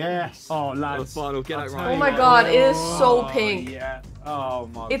 Yes. Oh, lads. Final, get it right. Oh my god, it is so pink. Yeah. Oh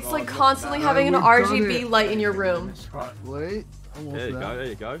my god. It's like constantly having an RGB light in your room. Wait. There you go, there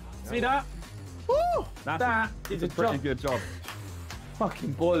you go. See that? Woo! That is a pretty good job.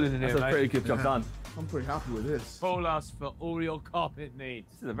 Fucking boiling in here, That's a mate. pretty good job done. I'm pretty happy with this. Call us for all your carpet needs.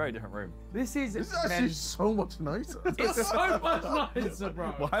 This is a very different room. This is actually so much nicer. It's so much nicer,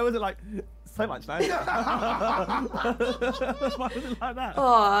 bro. Why was it like so much nicer? Why was it like that?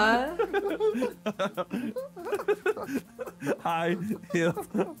 Aww. High heels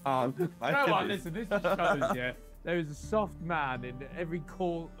on. You know what? Listen, this just shows you there is a soft man in every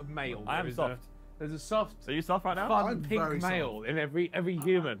core of male. I am soft. There's a soft. So you soft right now? Fun I'm pink very male in every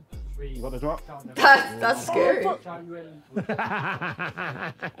human. You got the drop? That's scary.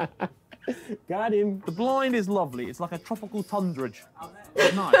 Got him. The blind is lovely. It's like a tropical tundrage.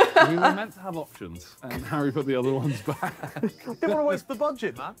 nice. We were meant to have options, and Harry put the other ones back. Didn't want to waste the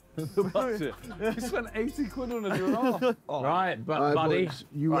budget, man. The budget. You spent 80 quid on a giraffe. Oh. Right, but All right, buddy. boys,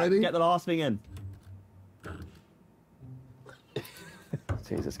 you Right, ready? get the last thing in.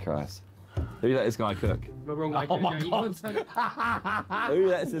 Jesus Christ. Who let this guy cook? Oh my god. Who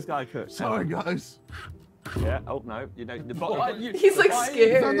lets this guy cook? Sorry, guys. Yeah, oh no, you know, the bottom. He's like Is that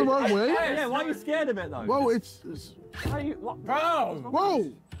scared. the wrong way? Yeah, why are you scared of it though? Whoa, it's... Why are you, what? Bro!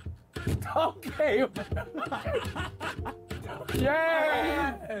 Whoa! Okay.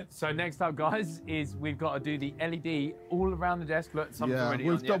 Yeah! So next up, guys, is we've got to do the LED all around the desk. Look, someone's Yeah, already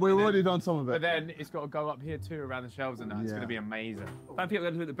we've on, done, we've already done some of But it. then it's got to go up here too, around the shelves and that. It's Yeah. going to be amazing. Don't people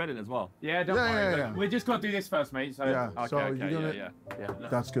going to do the bedding as well? Yeah, don't Yeah, worry. yeah, but yeah. We just got to do this first, mate. So Yeah, okay, so okay, you're gonna- yeah.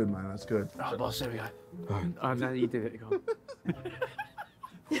 That's good, man. That's good. Oh, boss, there we go. Oh, now you do it. Go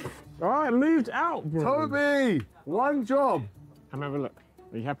on. All right, moved out, bro. Toby! One job. Come have a look.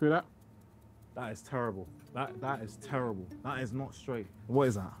 Are you happy with that? That is terrible. That is terrible. That is not straight. What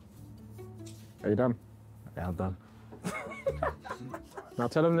is that? Are you done? Yeah, I'm done. Now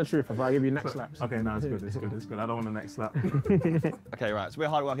tell them the truth if I give you next slaps. Okay, no, it's good. It's good. It's good. I don't want the next slap. Okay, right. So we're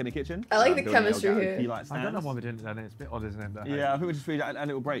hard work in the kitchen. I like the Building chemistry our here. key light I don't know stands. why we're doing that. It's a bit odd, isn't it? Yeah, I think we just feed it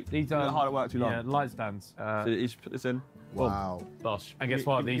and it will break. These We're are hard at work too long. Yeah, light stands. So you just put this in. Wow. Bosh. And guess Give-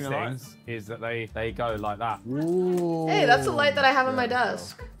 what? give me These a light. things is that they go like that. Ooh. Hey, that's a light that I have on my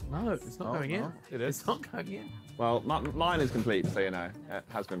desk. No, it's not going in. It is. It's not going in. Well, mine is complete, so you know. It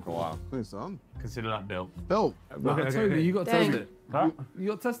has been for a while. It's done. Consider that built. Bill. Toby, you got to Dang. test it. Huh? You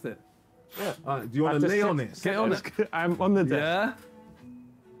got to test it. Do you want to lay on it? Get on it. I'm on the desk. Yeah.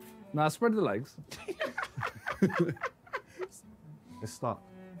 Now spread the legs. It's stuck.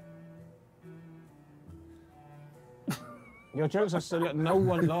 Your jokes are still at no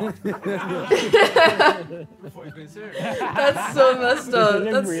one laughed. That's so messed up.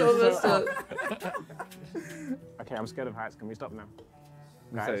 That's so messed up. Okay, I'm scared of heights. Can we stop now?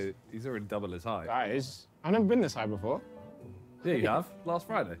 So he's already double his height. Guys, I've never been this high before. Yeah, you have. Last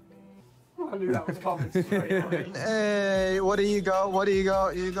Friday. I knew that was coming straight away. Hey, what do you got? What do you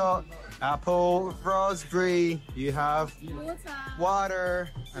got? You got apple, raspberry. You have water,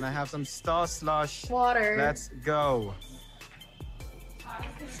 and I have some star slush. Water. Let's go.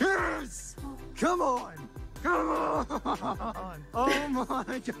 Yes! Come on! Come on! Oh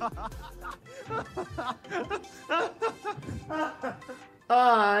my god!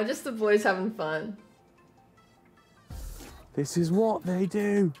 Aw, just the boys having fun. This is what they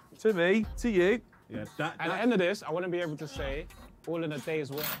do. To me, to you. Yeah, At the end of this, I want to be able to say all in a day's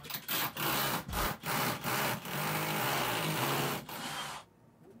work.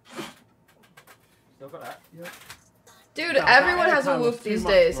 Still got that? Yeah. Dude, everyone has a whoop these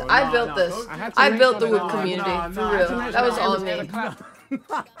days. I built this. I built the whoop community, for real. That was all me.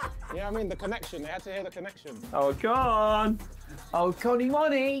 Yeah, I mean the connection. They had to hear the connection. Oh, come on. Oh, Connie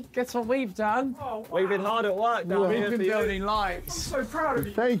Money, guess what we've done? We've been hard at work down We've here been for you. building lights. So proud of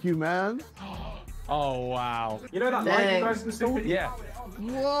you. Thank you, man. Oh, wow. You know that light you guys installed? Yeah.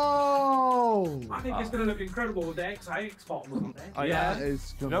 Whoa! I think it's going to look incredible with the X bottom, wasn't it? Oh, yeah.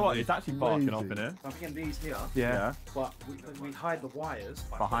 It's You know what? It's actually barking off in here. I'm thinking these here. Yeah. But we hide the wires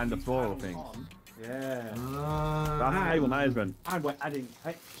Behind the floor thing. Yeah. That's table management. And we're adding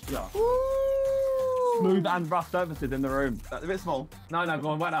texture. Smooth and rough surfaces in the room. That's a bit small. No, go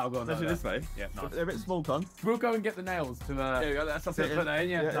on, wait out, go on. Especially this way. Yeah, nice. They're a bit small, Con. We'll go and get the nails to There you go, that's put that in,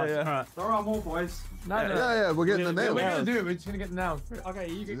 yeah. Yeah. Alright. There are more, boys. No. Yeah, we're getting the nails. We're gonna do it, we're just gonna get the nails. Okay,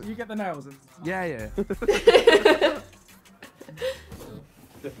 you get the nails. And... Yeah.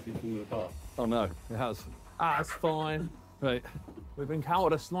 Oh no, it has. That's fine. Right. We've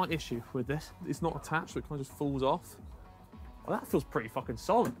encountered a slight issue with this. It's not attached, so it kind of just falls off. Well, that feels pretty fucking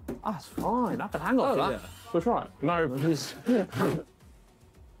solid. That's fine. I can hang on to that. Let's try it. No, please.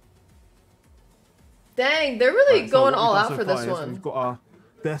 Dang, they're really going all out for this one. We've got our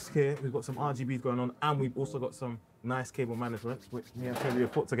desk here, we've got some RGBs going on, and we've also got some nice cable management, which me and Kelly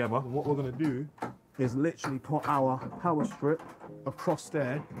have put together. What we're going to do is literally put our power strip across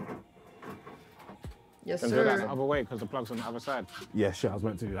there. Yes, And do that sir. the other way because the plug's on the other side. Yeah, shit, I was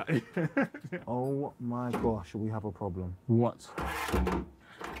meant to do that. Oh my gosh, we have a problem. What?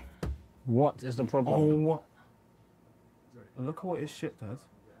 What is the problem? Oh, look at what his shit does.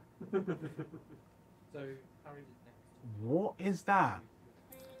 What is that?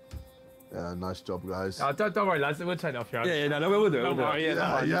 Yeah, nice job, guys. Oh, don't worry, lads. We'll take it off, Yeah, no, we'll do it. Don't worry,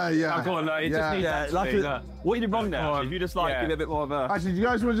 Yeah. Oh, go on, it just needs What you did wrong there? If you just like give it a bit more of a. Actually, you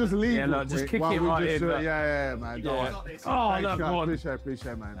guys want to just leave? Yeah, look, just kick while it we right just, in. Yeah, man. Go on. Oh, Thanks, look, guys. go on.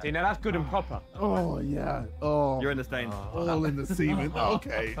 Appreciate, man. See, now that's good and proper. Oh, yeah. Oh. You're in the stain. All in the semen.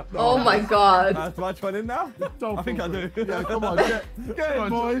 Okay. Oh my god. Do I try in now? I think I do. Yeah, come on. Get in,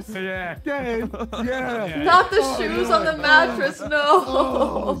 boys. Yeah. Get in. Yeah. Not the shoes on the mattress, no.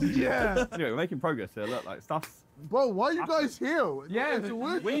 Oh, yeah. Anyway, we're making progress here. Look, like stuff's. Bro, why are you guys here? Yeah,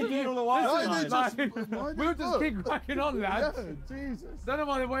 we do all the while. We'll just keep cracking on, lads. Yeah, Jesus. Don't know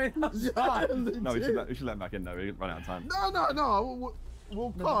why they're waiting outside. No, we should let him back in though. We run out of time. No.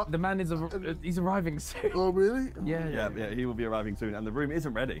 We'll cut. The man is he's arriving soon. Oh, really? Yeah. Yeah, he will be arriving soon, and the room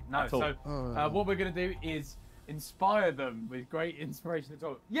isn't ready. No, at all. so what we're gonna do is inspire them with great inspiration at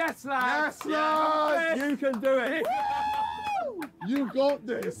all. Yes, lads! Yes, lads! You can do it. You got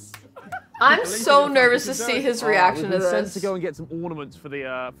this. I'm so nervous to see his reaction to We've been sent this. to go and get some ornaments for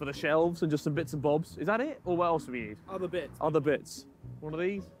the shelves and just some bits and bobs. Is that it? Or what else do we need? Other bits. Other bits. One of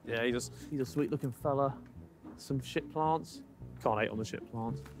these? Yeah, he's a sweet looking fella. Some shit plants. Can't hate on the shit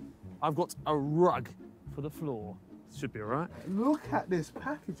plants. I've got a rug for the floor. Should be alright. Look at this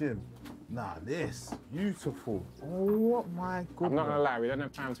packaging. Nah, this. Beautiful. Oh my goodness. I'm not gonna lie, we don't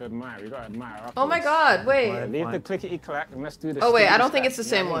have time to admire. We gotta admire. Oh my god, wait. Leave the clickety clack and let's do this. Oh wait, I don't think it's the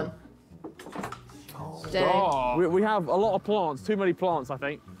same one. Dang. Oh. We have a lot of plants. Too many plants, I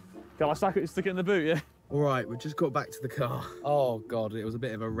think. Can I stick it in the boot, yeah? All right, we just got back to the car. Oh God, it was a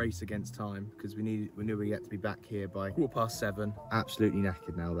bit of a race against time because we knew we had to be back here by 7:15. Absolutely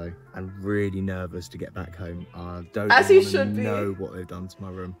knackered now though, and really nervous to get back home. I don't As he even should be. know what they've done to my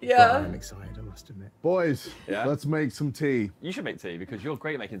room. Yeah. But I'm excited, I must admit. Boys, Yeah? let's make some tea. You should make tea because you're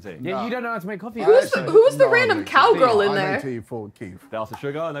great making tea. Yeah, you don't know how to make coffee. Who's the random cowgirl in I there? make tea for Keith. They ask for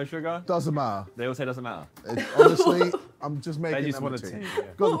sugar, no sugar. Doesn't matter. They all say it doesn't matter. Honestly, I'm just making just them want a a tea. tea, yeah.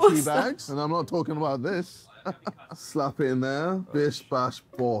 Got What the tea was that? bags, and I'm not talking about this. Slap it in there. Bish, bash,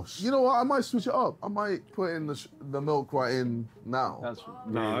 bosh. You know what? I might switch it up. I might put in the milk right in now. That's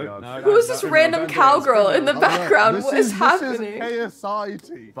Who's this random cowgirl in the background? What is happening? This is KSI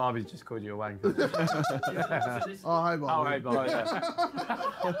tea. Barbie's just called you a wanker. Oh, hi, Bobby. Oh, hey, Barbie.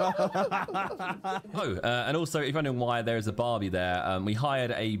 Oh, and also, if you're wondering why there is a Barbie there, we hired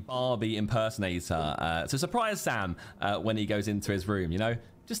a Barbie impersonator to surprise Sam when he goes into his room, you know?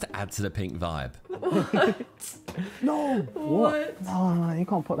 Just to add to the pink vibe. No. What? No, you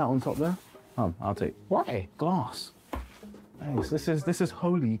can't put that on top there. Oh, I'll take. Why? Glass. Hey, this is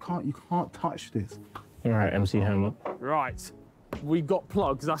holy. You can't touch this. All right, MC Hammer. Right. We got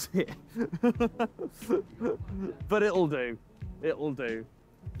plugs, that's it. But it'll do. It'll do.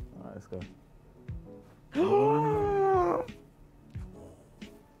 All right, let's go.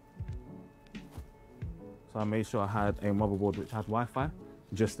 So I made sure I had a motherboard which had Wi-Fi,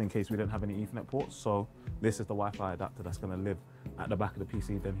 just in case we didn't have any Ethernet ports. So this is the Wi-Fi adapter that's going to live at the back of the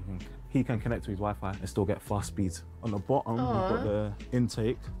PC. Then he can connect to his Wi-Fi and still get fast speeds. On the bottom, we've got the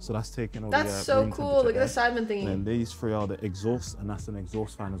intake, so that's taking over. That's so cool. Look at the Sidemen thingy. And then these three are the exhaust, and that's an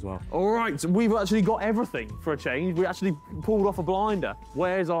exhaust fan as well. All right, we've actually got everything for a change. We actually pulled off a blinder.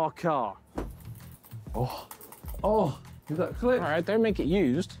 Where's our car? Oh, is that clip? All right, don't make it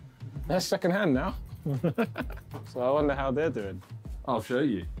used. That's second hand now. So I wonder how they're doing. I'll show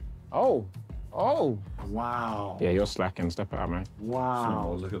you. Oh. Oh. Wow. Yeah, you're slacking. Step out, man. Wow.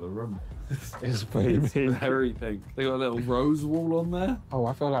 Oh, look at the room. It's pretty big. Very big. They got a little rose wall on there. Oh,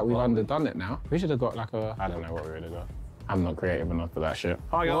 I feel like we've underdone it now. We should have got like a... I don't know what we would have got. I'm not creative enough for that shit.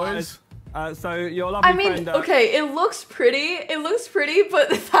 Hi, guys. So your lovely I mean, friend... okay, it looks pretty. It looks pretty, but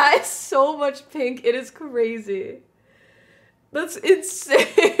that is so much pink. It is crazy. That's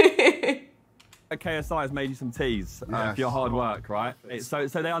insane. KSI has made you some teas for your hard work, right? So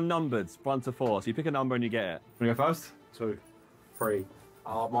they are numbered, 1 to 4. So you pick a number and you get it. Want to go first? 2, 3.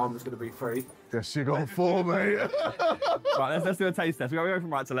 Oh, mine was going to be 3. Yes, you got 4, mate. Right, let's do a taste test. We're going to go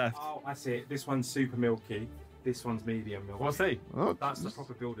from right to left. Oh, I see it. This one's super milky. This one's medium milky. What's he? Oh, That's the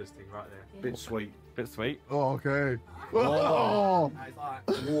proper builder's thing right there. Bit sweet. Bit sweet. Oh, okay. Oh. Oh. It's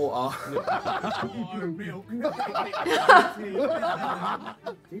like water. Oh, milk.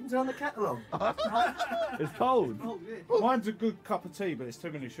 You can turn the kettle on. It's cold. Oh, yeah. Mine's a good cup of tea, but it's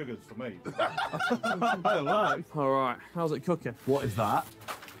too many sugars for me. All right, how's it cooking? What is that?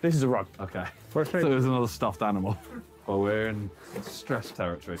 This is a rug. Okay. Where's So there's another stuffed animal. Well, we're in stress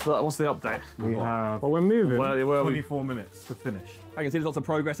territory. So what's the update? We have... Well, we're moving. Well, 24 minutes to finish. I can see there's lots of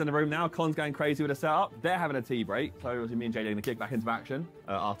progress in the room now. Con's going crazy with the setup. They're having a tea break. So obviously me and JJ are going to kick back into action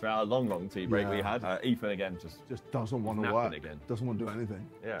after our long tea break we had. Ethan again just doesn't want to napping work. again. Doesn't want to do anything.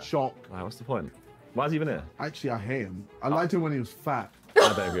 Yeah. Shock. Wow, what's the point? Why is he even here? Actually, I hate him. I liked him when he was fat.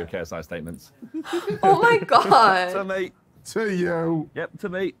 I don't agree with KSI statements. Oh my god. To me. To you. Yep, to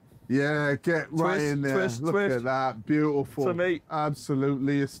me. Yeah, get right Twist, in there. twist, Look twist. at that. Beautiful. To me.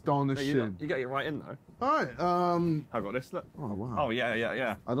 Absolutely No, astonishing. you got it right in though. All right. I got this. Look. Oh, wow. Oh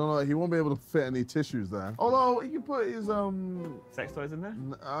yeah. I don't know. He won't be able to fit any tissues there. Although he can put his sex toys in there.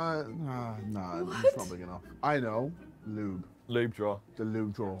 Nah, it's not big enough. I know. Lube. Lube drawer. The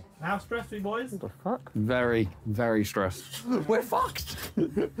lube drawer. How stressed are you boys? What the fuck? Very, very stressed. We're fucked.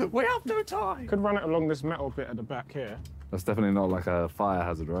 We have no time. Could run it along this metal bit at the back here. That's definitely not like a fire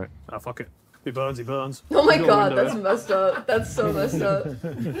hazard, right? Ah, fuck it. He burns, he burns. Oh my god, that's messed up. That's so messed up.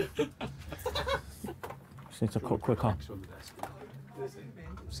 Just need to cook quicker.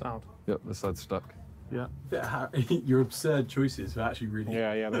 Sound. Yep, this side's stuck. Yeah. Your absurd choices are actually really...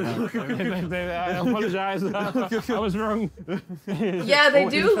 Yeah, I apologise. I was wrong. Yeah, they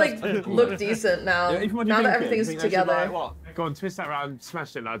do like look decent now. Now that everything's together. Go on, twist that around,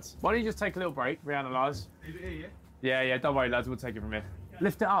 smash it, lads. Why don't you just take a little break, reanalyse? Yeah, don't worry, lads, we'll take it from here.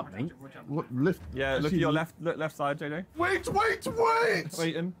 Lift it up, mate. What, lift? Yeah, look at your left side, JJ. Wait!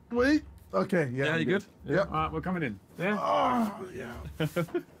 Waiting. Wait. Okay, yeah. Yeah, you good? Yep. All right, we're coming in. Yeah? Oh, yeah.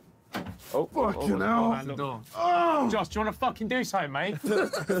 Oh, fucking hell. Oh. Josh, do you want to fucking do something, mate?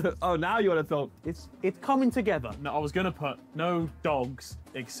 Oh, now you want to talk. It's coming together. No, I was going to put no dogs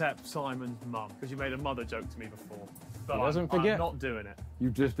except Simon's mum, because you made a mother joke to me before. But He doesn't forget. I'm not doing it. You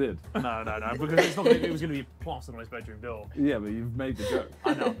just did. No, because it's not gonna, it was going to be plastered on his bedroom door. Yeah, but you've made the joke.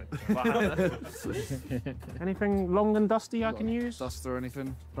 I know it. Anything long and dusty I can use? Dust or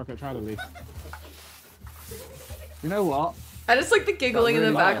anything? Fuck it, try to leave. You know what? I just like the giggling in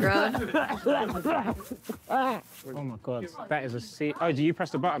the background. Oh my god, that is a C. Oh, do you press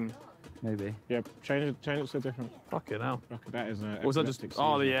the button? Maybe. Yeah, change it to a different. Fucking hell. Fuck it, that is a. Was that just? epileptic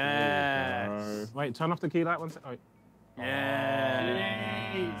Oh, seizure. yes. There we go. Wait, turn off the key light one second. Oh. Yeah.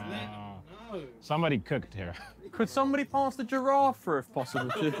 Oh. Somebody cooked here. Could somebody pass the giraffe through if possible?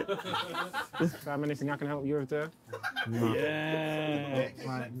 Sam, anything I can help you with there? No. Yeah.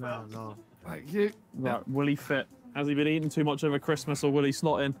 Right, no. Thank you. Right, will he fit? Has he been eating too much over Christmas or will he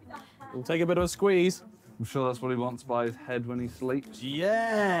slot in? We'll take a bit of a squeeze. I'm sure that's what he wants by his head when he sleeps.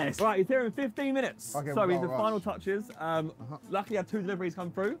 Yes! Right, he's here in 15 minutes. Okay, So we've he's the got a final rush. touches. Luckily, had 2 deliveries come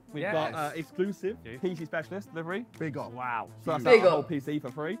through. We've got exclusive PC specialist delivery. Big up. Wow. So that's Big our whole up. PC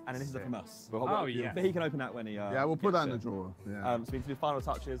for free. And then this is from us. Oh, yeah. But he can open that when he. Yeah, we'll put that in the gets it. drawer. Yeah. So we need to do final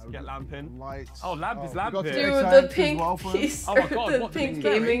touches, get lamp in. Lights. Oh, lamp is lamp got here. to Dude, Excited the as pink well for him. piece, Oh my God, the what, pink the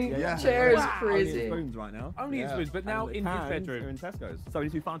gaming Yeah. chair is Only in crazy. spoons right now. Only in spoons, but now in his Pans bedroom. are in Tesco's. So we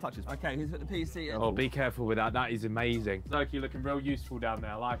need to do final touches. Okay, he's put the PC in. Oh, be careful with that. That is amazing. Look, you're looking real useful down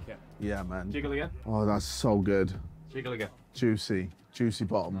there. I like it. Yeah, man. Jiggle again. Oh, that's so good. Jiggle again. Juicy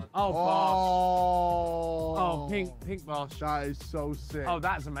bottom. Oh, Oh, Oh, pink bosh. That is so sick. Oh,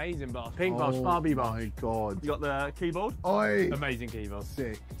 that's amazing, bosh. Pink bosh, Oh Barbie bosh. my god. You got the keyboard. Oi. Amazing keyboard.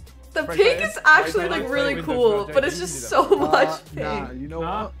 Sick. The pink is actually like really cool, but it's just so much Nah, pink. you know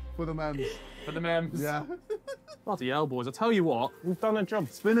what? For the mems. For the mems. Yeah. Bloody hell, boys. I tell you what, We've done a job.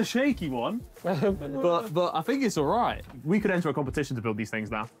 it's been a shaky one, but I think it's all right. We could enter a competition to build these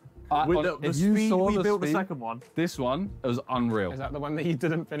things now. With the if you speed saw we the built the speed- second one. This one was unreal. Is that the one that you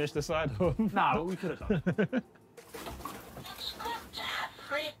didn't finish the side on? No, we could have done.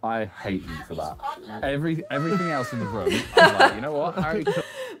 I hate you for that. Everything else in the room, I'm like, you know what, Harry?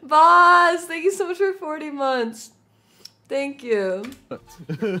 Boss, thank you so much for 40 months. Thank you.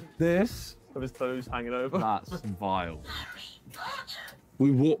 This With his toes hanging over. That's vile.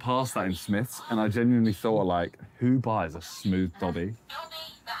 We walked past that in Smith's, and I genuinely thought, like, who buys a smooth Dobby?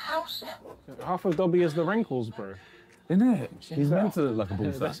 Half of Dobby is the wrinkles, bro. Isn't it? He's meant to look like a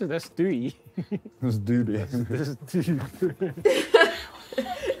ball sack. That's Dewey. That's Doobie.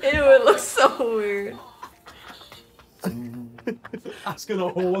 Ew, it looks so weird. That's gonna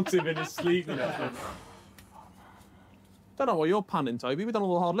haunt him in his sleep. Don't know what you're panning, Toby. We've done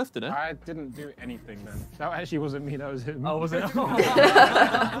all the hard lifting, eh? I didn't do anything then. That actually wasn't me, that was him. Oh, was it?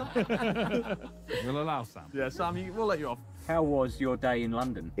 We'll allow Sam. Yeah, Sam, we'll let you off. How was your day in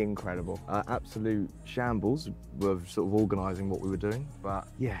London? Incredible. Absolute shambles of sort of organising what we were doing. But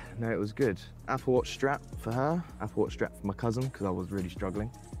yeah, no, it was good. Apple Watch strap for her, Apple Watch strap for my cousin, because I was really struggling.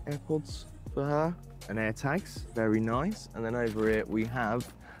 AirPods for her, and AirTags, very nice. And then over here we have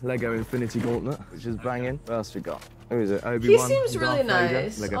Lego Infinity Gauntlet, which is banging. What else we got? Who is it? Obi-Wan, He seems really Darth Vader,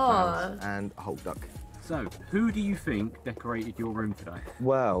 nice. Lego Aw. fans, and Hulk Duck. So, who do you think decorated your room today?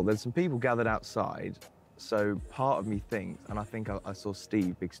 Well, there's some people gathered outside, so part of me thinks, and I think I saw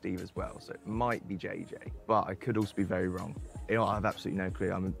Steve, Big Steve as well, so it might be JJ, but I could also be very wrong. You know, I have absolutely no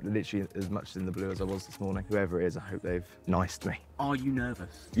clue. I'm literally as much in the blue as I was this morning. Whoever it is, I hope they've niced me. Are you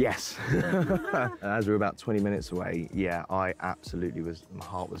nervous? Yes. As we're about 20 minutes away, yeah, I absolutely was, my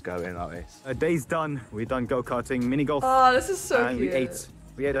heart was going like this. Day's done. We've done go-karting, mini golf. Oh, this is so and cute.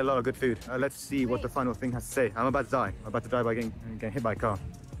 We ate a lot of good food. Let's see what the final thing has to say. I'm about to die. I'm about to die by getting hit by a car.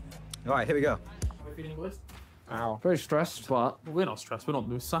 All right, here we go. We're feeling good? Ow. Very stressed, but... We're not stressed. We're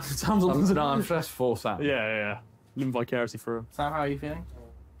not. Sam's on. No, I'm stressed for Sam. Yeah. Living vicariously through him. Sam, how are you feeling?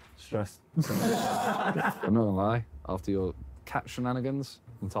 Stressed. I'm not gonna lie, after your cat shenanigans,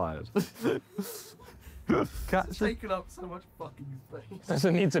 I'm tired. Cat's taken up so much fucking space.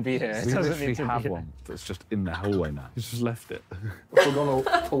 Doesn't need to be here. We Doesn't literally need to have be here. one that's just in the hallway now. He's just left it. We've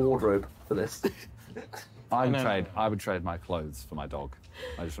got a wardrobe for this. I would trade my clothes for my dog.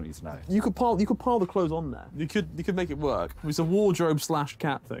 I just want you to know. You could pile the clothes on there. You could make it work. It's a wardrobe /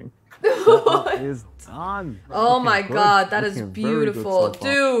 cat thing. That is done. Oh Looking my good. god, that is Looking very good beautiful. so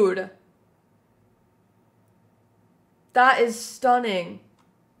far. Dude. That is stunning.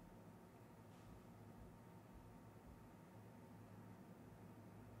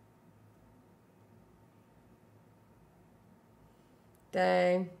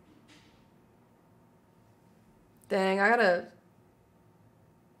 Dang. Dang, I gotta...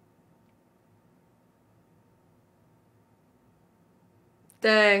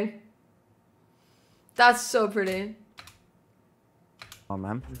 Dang. That's so pretty. Oh,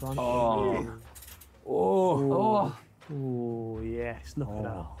 man. Oh. Oh. Oh, yes. Knock it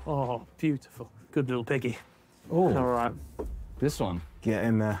out. Oh, beautiful. Good little piggy. Oh. All right. This one. Get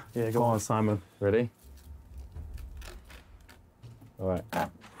in there. Yeah, go on, Simon. Ready? All right.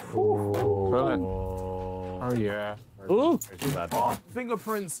 Brilliant. Oh, yeah. Oh.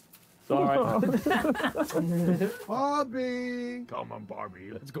 Fingerprints. Sorry. Barbie! Come on,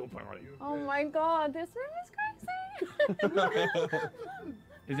 Barbie. Let's go party. Oh my god, this room is crazy.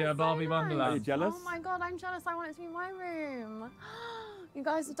 Is it a Barbie Wonderland? Are you jealous? Oh my god, I'm jealous. I want it to be my room. You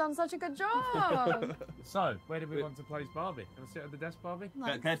guys have done such a good job. So, where do we want to place Barbie? Can I sit at the desk, Barbie?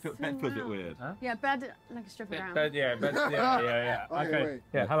 Like, Bed feels a bit round. weird. Huh? Yeah, bed like a strip around. Yeah. Okay, Okay. wait.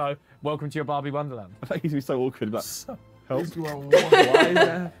 Yeah, hello. Welcome to your Barbie Wonderland. I think he's be so awkward. Like, help. Why is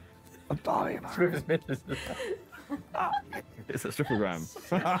there I'm dying. It's a stripogram.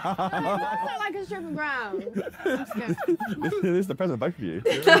 That's not like a strip around. This is the present, both of you.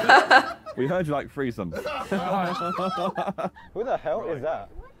 We heard you like threesomes. Who the hell is that?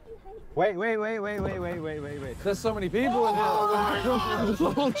 Wait. There's so many people in here.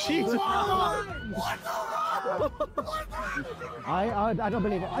 Oh, Jesus. I don't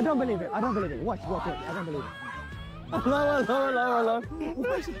believe it. I don't believe it. Watch. I don't believe it. Hello.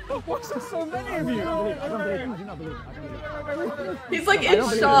 Why is there so many of you? I don't believe it. I do not believe it. He's like in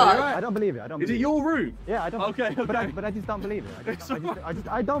shock. I don't believe it. Is it your room? Yeah, I don't. Okay. But I just don't believe it.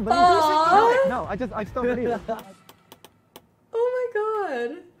 I don't believe Aww. it. No, I just don't believe it. Oh my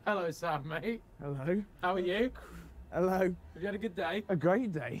god. Hello, Sam, mate. Hello. How are you? Hello. Have you had a good day? A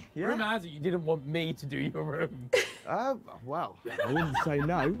great day. Rumor has it you didn't want me to do your room. Well, I wouldn't say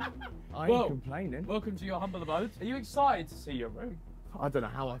no. I ain't complaining. Welcome to your humble abode. Are you excited to see your room? I don't know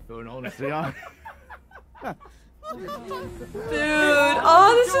how I feel, honestly. oh,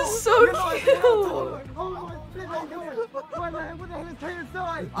 this is so cute. What the hell is Taylor's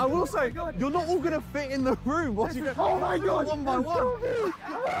side? I will say, you're not all gonna fit in the room. What you Oh my God! one by one.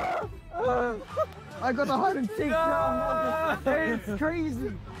 I got the hide and seek now. It's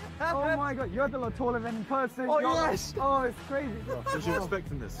crazy. Oh my God, you're a lot taller than in person. Oh yes. Oh, it's crazy. Was you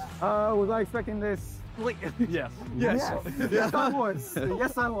expecting this? Was I expecting this? Yes. Yes. Yes, I was.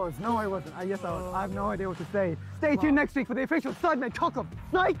 Yes, I was. No, I wasn't. Yes, I was. I have no idea what to say. Stay tuned next week for the official SIDEMEN talk-up.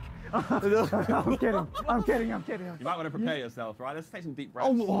 Psych! I'm kidding. I'm kidding. I'm kidding. You might want to prepare yourself, right? Let's take some deep breaths.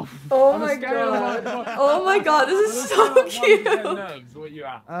 Oh my God. Oh my God, this is so cute. What are you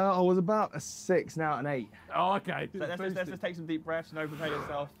at? I was about a 6, now an 8. Oh, okay. So let's just take some deep breaths. No, prepare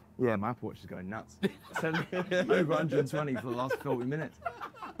yourself. Yeah, my Apple Watch is going nuts. Over 120 for the last 40 minutes.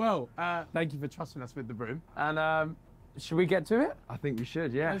 Well, thank you for trusting us with the room. And should we get to it? I think we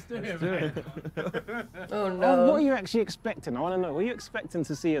should, yeah. Let's do it. Oh no. What are you actually expecting? I want to know. What are you expecting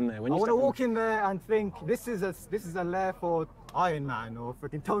to see in there? When I you want to step walk in there and think this is a lair for Iron Man or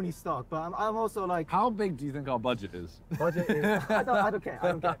freaking Tony Stark. But I'm also like, how big do you think our budget is? Budget is. I don't care. I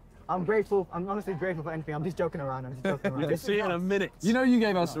don't care. I'm grateful. I'm honestly grateful for anything. I'm just joking around. You'll see it in a minute. You know, you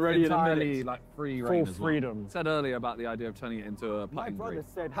gave us Already in a entirely minute. like free Full reign as well. freedom. Said earlier about the idea of turning it into a My putting brother green.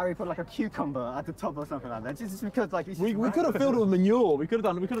 said Harry put like a cucumber at the top or something like that. Just because like We could have filled it with manure. We could have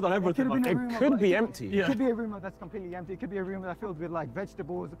done everything. It could be empty. It could be a room that's completely empty. It could be a room that's filled with like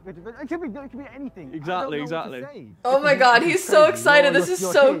vegetables. It could be anything. Exactly, I don't know what to exactly. say. Oh my God, he's so excited. This is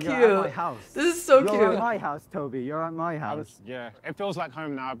so You're at my cute. house. This is so You're cute. at my house, Toby. You're at my house. Yeah, it feels like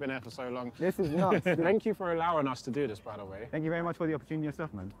home now. I've been here for so long. This is nuts. Thank you for allowing us to do this, by the way. Thank you very much for the opportunity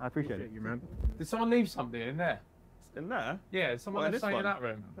yourself, man. I appreciate it. You, man. Did someone leave something in there? In there? Yeah, someone left something in that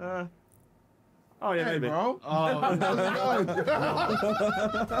room. Oh yeah, Hey, maybe. bro. Oh.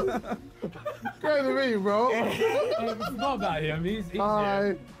 Go to me, bro. It's not about him. He's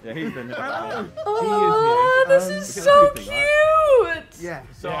Hi. Yeah, he's been there. Oh, this is so cute. Yeah.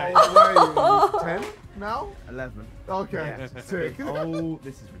 So, where are you? 10 now? 11. Okay. Sick. Oh,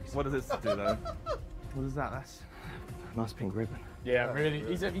 this is really What does this do though? What is that? That's a nice pink ribbon. Yeah, really.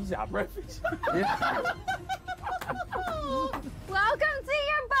 He's out of breath. Welcome to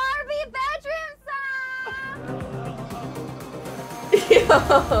your Barbie bedroom, Yo.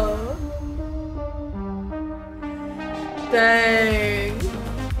 Dang.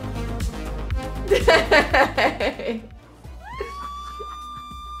 Dang.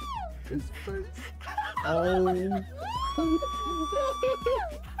 Oh.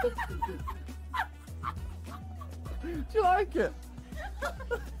 Do you like it?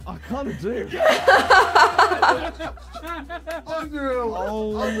 I can't do. Unreal.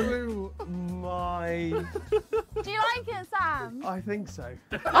 Oh Unbelievable. my. Do you like it, Sam? I think so.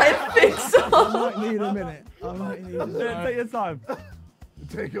 I think so. I might need a minute. I might need a minute. Take your time.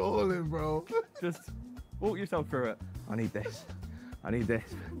 Take it all in, bro. Just walk yourself through it. I need this. I need this.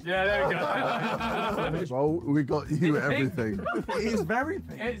 Yeah, there we go. Bro, we got you It's pink. everything. It is very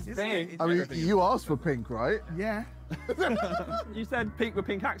pink. It's big. I mean, you asked for pink, right? Yeah. You said pink with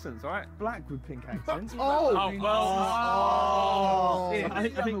pink accents, right? Black with pink accents. Oh, well. I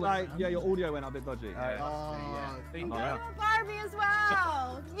think like your audio went a bit dodgy. You're a Barbie as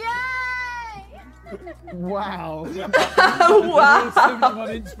well. Yay! Wow. Wow.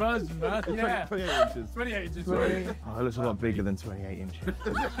 71-inch version, man. Yeah. 28 inches. 28 inches. Oh, it looks a lot bigger than 28 inches.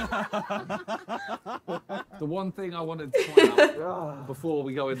 The one thing I wanted to point out before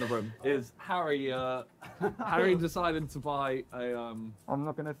we go in the room is Harry. Harry decided to buy a. I'm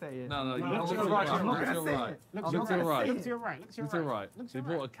not gonna say it. No, you Look look to to the the right, right. I'm not Look to gonna the say right. it. Look to the right. Look to your right. Look to Look your to the right. right. They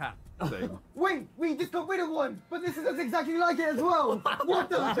brought a cat thing. Wait, we just got rid of one, but this is exactly like it as well. What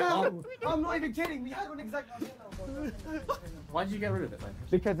the hell? I'm not even kidding. We had one exactly. Why did you get rid of it then?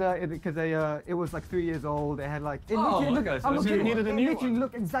 Because it was like 3 years old. It had like. It Oh, literally okay, looked, so I'm not you kidding. needed a It new literally one.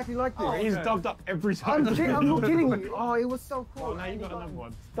 looked exactly like this. Oh, He's okay. dubbed up every time. I'm not kidding you. Oh, it was so cool. Oh, now you got another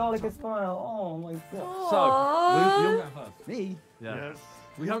one. Starlight smile. Oh my god. So, you'll go first. Me? Yeah. Yes.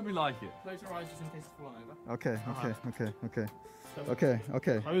 We hope you like it. Close your eyes just in case it's falling over. Okay.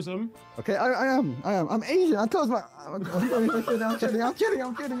 Close them. Okay, I am. I'm Asian. I close my. I'm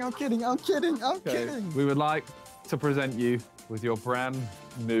kidding. We would like to present you with your brand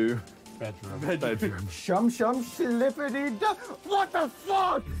new bedroom. Shum slippity da. What the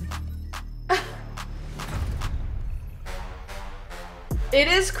fuck? It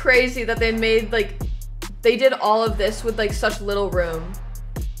is crazy that they made they did all of this with such little room.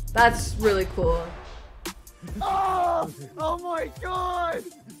 That's really cool. Oh my god!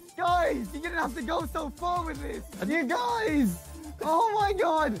 Guys, you didn't have to go so far with this. You guys! Oh my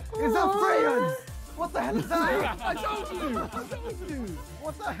god! It's a crayons! What the hell is that? I told you! I told you!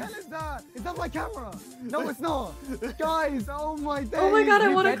 What the hell is that? Is that my camera? No, it's not. Guys, oh my days. Oh my god,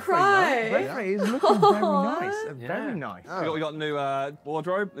 I want to cry. Redfrey is looking very nice. Very nice. We got new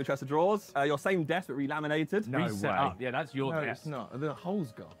wardrobe, new chest of drawers. Your same desk but relaminated. No Reset way. up. Yeah, that's your No, desk. it's not. The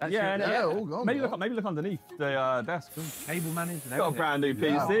hole's gone. Yeah, all gone. maybe look underneath the desk. Cable managed and Got a brand new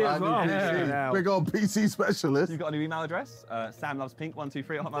PC as well. PC. Big old PC specialist. You've got a new email address,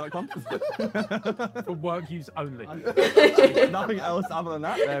 samlovespink123@hotmail.com. For work use only. Nothing else other than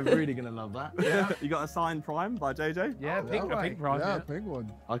that. They're really going to love that. Yeah. You got a signed Prime by JJ? Yeah, pink Prime. Yeah, pink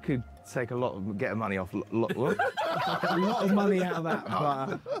one. I could take a lot of money off, a lot of money out of that,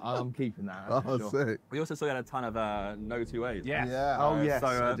 but I'm keeping that. Oh, sure. sick. We also saw you had a ton of no two ways. Yes. Yeah. Oh, yes, So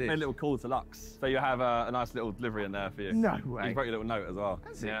I did. made a little call to Lux. So you have a nice little delivery in there for you. No way. You wrote your little note as well.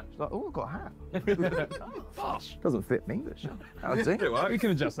 Yeah. It's like, oh, I've got a hat. Gosh. Doesn't fit me, but sure. That'll do. It works. We can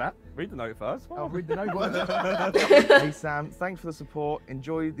adjust that. Read the note first. I'll read the note. Hey, Sam, thanks for the support.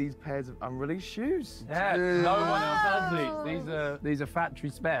 Enjoy these pairs of unreleased shoes. Yeah, no one else has these. These are factory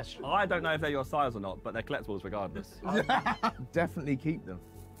special. I don't know if they're your size or not, but they're collectibles regardless. Definitely keep them.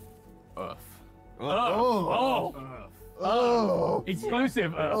 Oh.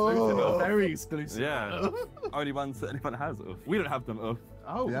 Exclusive. Oh. Very exclusive. Yeah. Only ones that anyone has. We don't have them.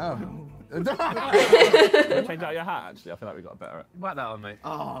 Oh. Yeah. Change out your hat, actually. I feel like we got better at it. Whack that on, mate.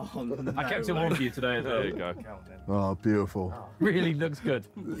 Oh, no. I kept it warm for you today as well. There you go. Oh, beautiful. Really looks good.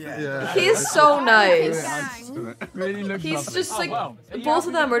 Yeah. He's so nice. Really looks He's lovely. just like, wow. both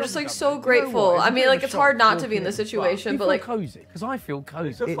of them are just like so grateful. I mean, like, it's hard not to be in this situation, but like, cozy. Because I feel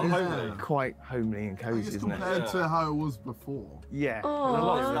cozy. It is quite homely and cozy, isn't it? Compared to how it was before. Yeah. Aw. A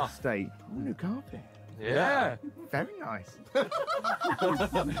lot of state. New carpet. Yeah. Very nice.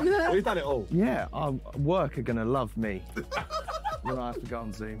 We've done it all. Yeah, our work are gonna love me when I have to go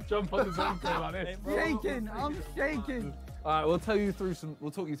on Zoom. Jump on the Zoom call like this. Shaking, I'm shaking. All right, we'll talk you through some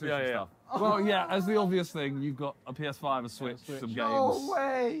stuff. Well, yeah, as the obvious thing, you've got a PS5, a Switch, some games. No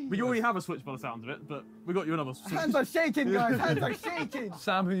way. But you already have a Switch by the sound of it, but we got you another Switch. Hands are shaking, guys. Hands are shaking.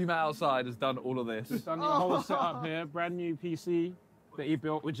 Sam, who you met outside, has done all of this. Just done the whole setup here. Brand new PC that he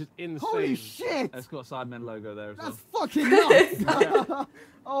built, which is insane. Holy shit. It's got a Sidemen logo there as well. That's fucking nuts.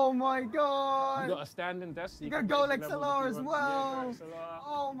 Oh my god. You got a standing desk. So You got can Gold raise the level XLR if as you want. well. Yeah, Gold XLR.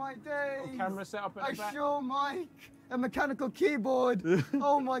 Oh my days. Camera set up at A the back. Shure mic, a mechanical keyboard.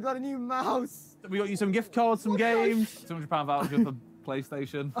 Oh my god, a new mouse. We got you some gift cards, some games, £200 voucher for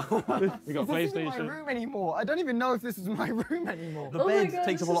PlayStation. We got This isn't my PlayStation. room anymore. I don't even know if this is my room anymore. The Oh my bed God,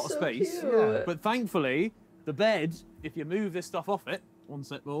 takes up a this lot is of so space, cute. but thankfully, the bed, if you move this stuff off it, one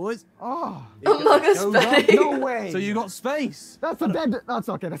sec, boys. Oh, Among Us goes up. bedding. No way. So you got space. That's a bed. That's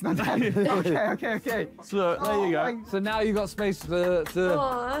okay. That's not bed. Okay. So there you go. my- So now you got space to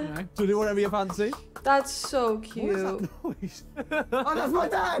Aw, to do whatever you fancy. that's so cute. Oh, that's my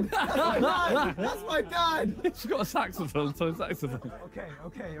dad. That's my dad. That's my dad. She's got a saxophone, so saxophone. Okay.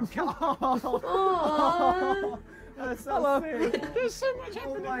 Aw. That's so sick. There's so much Oh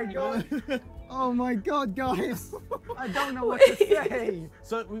happening. my god. Oh my god, guys. I don't know what to say.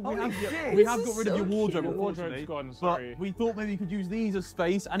 So we Holy have shit. we This have is got rid of so your wardrobe, cute. unfortunately. Wardrobe's gone, sorry. But we thought maybe you could use these as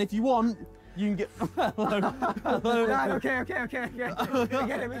space, and if you want, you can get. Hello. Dad, okay. We get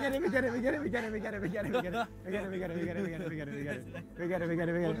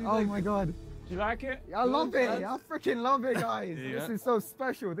it. Oh my god. Do you like it? I love it. I freaking love it, guys. Yeah. This is so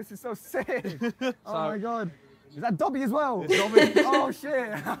special. This is so sick. Oh my god. Is that Dobby as well? It's Dobby. Oh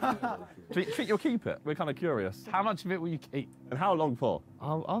shit. Do you think you'll keep it? We're kind of curious. How much of it will you keep? And how long for?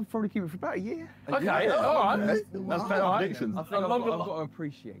 I'll probably keep it for about a year. Okay, all right. That's better predictions. I think I've got to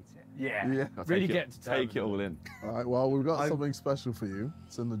appreciate it. Yeah. Yeah. Really Take get it- to take it all in. All right, well, we've got something special for you.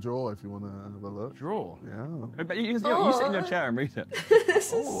 It's in the drawer if you want to have a look. Draw. Yeah. But you sit in your chair and read it.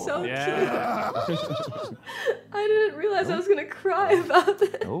 This is so Yeah. cute. I didn't realize I was gonna cry about this.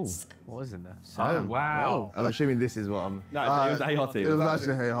 Oh. What is in there? Oh, wow. I'm assuming this is what I'm. No, it was a hottie. It was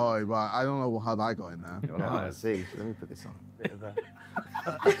actually Hey Hoi, but I don't know how that got in there. Let's see. Let me put this on. There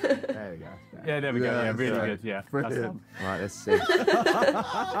we go. Yeah, there we go. Yeah, really yeah. good. Yeah. Brilliant. Right, let's see. It's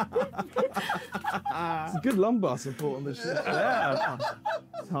a good lumbar support on the ship. Yeah.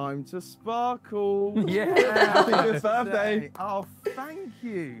 Time to sparkle. Yeah. Happy good birthday. Oh, thank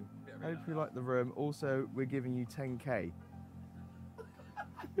you. Hope you like the room. Also, we're giving you 10k.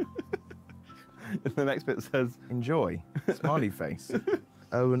 The next bit says, Enjoy. Smiley face.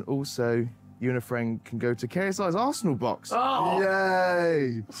 Oh, and also, you and a friend can go to KSI's Arsenal box. Oh.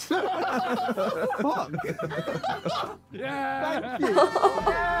 Yay! Fuck. Yeah. Thank you.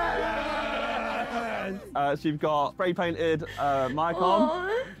 so you've got spray painted mic on.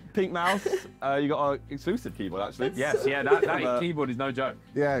 Aw. Pink mouse. You got an exclusive keyboard, actually. Yes, yeah, that keyboard is no joke.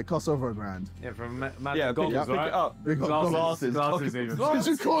 Yeah, it costs over $1,000. Yeah, from Yeah, goggles, pick right? it up. Big up Glasses. Glasses even. Did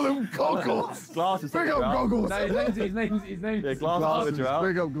you call them goggles? Glasses. Big up goggles. No, his name's Yeah, glasses.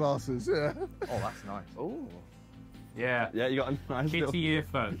 Big up glasses, yeah. Oh, that's nice. Oh. Yeah. Yeah, you got a nice Kitty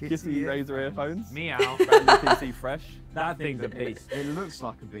earphones. Kitty Razor earphones. Meow. Brand new PC fresh. That thing's a beast. It looks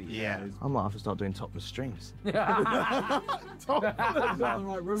like a beast. Yeah. I might have to start doing topless streams. Topless. You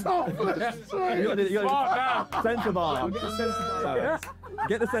got the sensor bar. Get the sensor bar.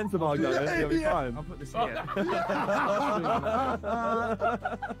 Get the sensor bar going. You'll be fine. I'll put this here.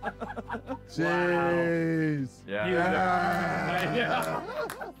 Jeez. Yeah.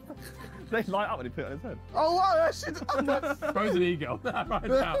 They light up when he put it on his head. Oh wow, that shit. Frozen eagle. Right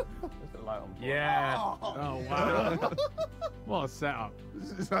now. Just a light on. Yeah. Oh wow. What a setup.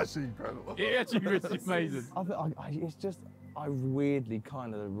 It's actually incredible. It actually is amazing. It's just, I weirdly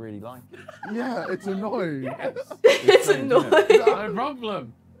kind of really like it. Yeah, it's annoying. It's annoying. No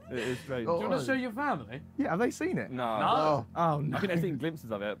problem. It is strange. Do you want to show your family? Yeah, have they seen it? No. No. Oh, no. I think they've seen glimpses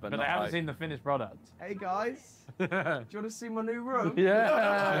of it, but But not they haven't like... seen the finished product. Hey guys, do you want to see my new room?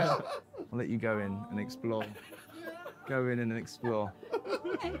 Yeah. I'll let you go in and explore. Go in and explore.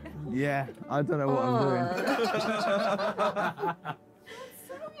 Yeah, I don't know what I'm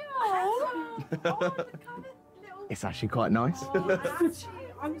doing. It's actually quite nice.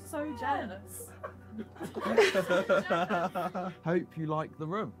 I'm so jealous. Hope you like the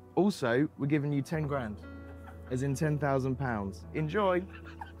room. Also, we're giving you 10 grand, as in £10,000. Enjoy.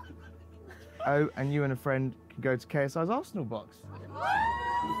 Oh, and you and a friend can go to KSI's Arsenal box.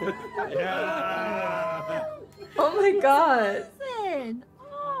 Yeah. Oh my god. Listen.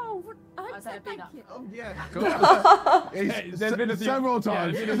 Oh, I said thank you. Oh, yeah. There's been a few- several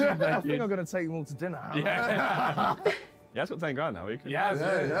times. I think I'm going to take them all to dinner. Yeah. Yeah, it's got 10 grand now. We can... Yeah.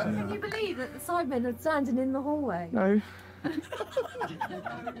 Can you believe that the sidemen are standing in the hallway? No.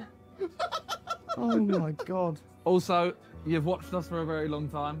 Oh my god. Also, you've watched us for a very long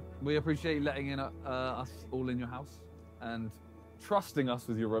time. We appreciate you letting in us all in your house and trusting us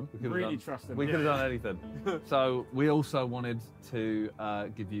with your room. Really trusting. We could have done anything. So we also wanted to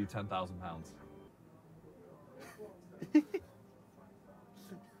give you £10,000.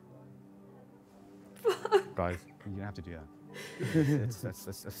 Guys, you don't have to do that.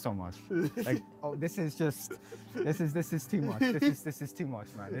 It's so much. Like, oh, this is too much. This is too much,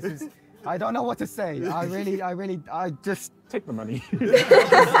 man. I don't know what to say. I just Take the money. no.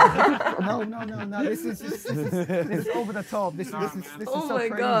 This is over the top. This is Oh so my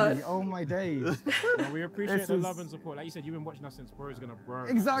crazy. God. Oh my days. Well, we appreciate This the is- love and support. Like you said, you've been watching us since Bro's gonna bro.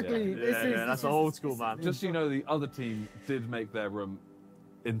 Exactly. That's old school, man. Just so you know, the other team did make their room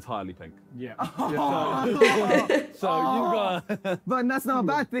entirely pink. Yeah. So you got. But that's not a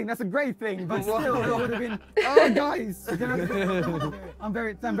bad thing. That's a great thing. But still, it would have been. Oh, guys. I'm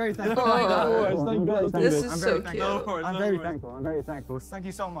very thankful. This is so cute. I'm very thankful. Thank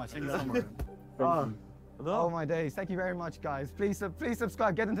you so much. Thank you so much. Oh my days. Thank you very much, guys. Please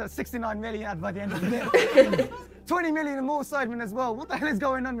subscribe. Get into 69 million by the end of the day. 20 million and more Sidemen as well. What the hell is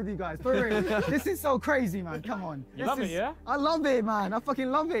going on with you guys? For real. This is so crazy, man. Come on. You love it, yeah? I love it, man. I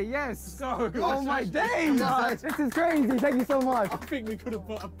fucking love it. Yes. So good. Oh my days. This is crazy. Thank you so much. I think we could have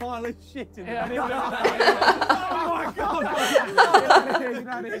put a pile of shit in Yeah, there. oh my god!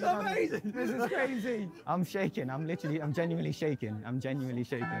 It's amazing. This is crazy. I'm shaking. I'm genuinely shaking.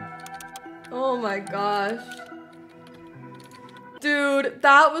 Oh my gosh. Dude,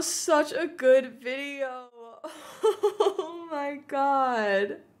 that was such a good video. Oh my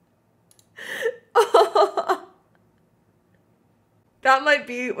god. That might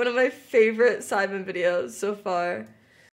be one of my favorite Sidemen videos so far.